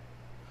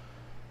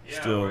 Yeah,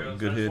 Still Orioles,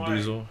 good that's hit, why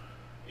Diesel.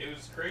 It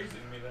was crazy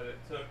to me that it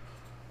took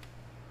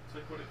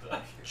what it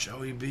took.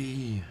 Joey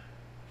B.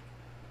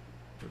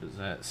 What is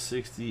that?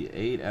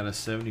 68 out of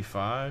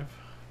 75.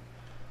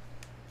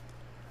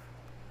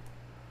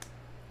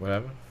 What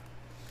happened?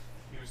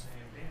 He was saying,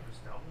 damn, there's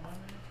double on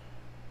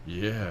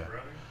there? Yeah.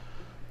 Brother?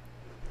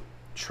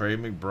 Trey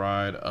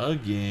McBride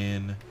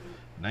again.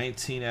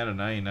 19 out of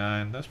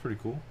 99. That's pretty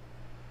cool.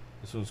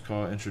 This one's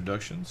called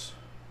Introductions.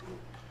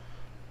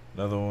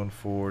 Another one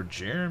for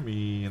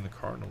Jeremy and the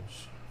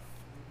Cardinals.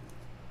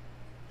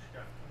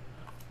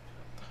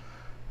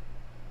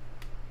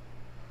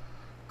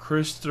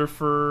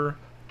 Christopher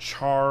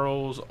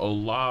Charles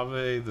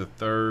Olave the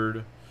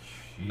third.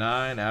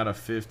 9 out of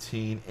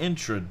 15.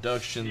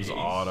 Introductions Jeez.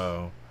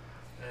 Auto.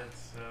 That's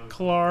so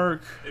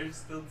Clark. There's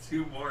still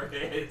 2 more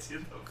hits. Get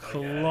the fuck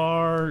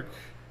Clark.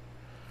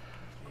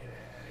 Get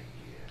out of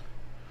here.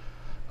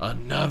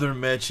 Another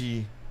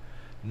Mechie.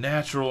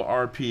 Natural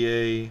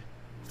RPA.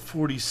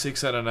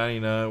 46 out of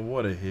 99.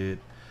 What a hit.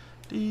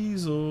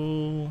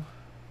 Diesel.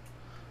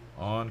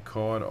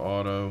 On-card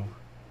auto.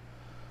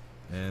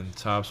 And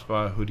top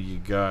spot, who do you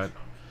got?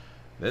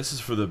 This is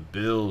for the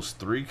Bills.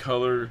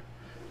 3-color.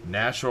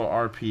 Natural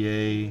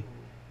RPA.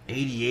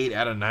 88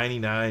 out of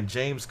 99.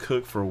 James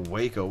Cook for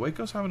Waco.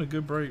 Waco's having a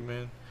good break,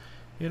 man.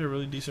 He had a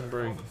really decent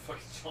break. What the fuck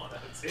is John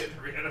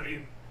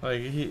Alexander? I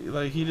mean,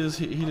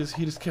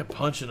 He just kept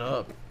punching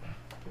up.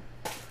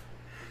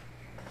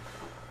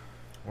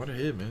 What a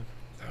hit, man.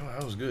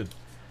 That was good.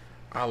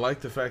 I like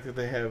the fact that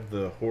they have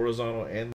the horizontal and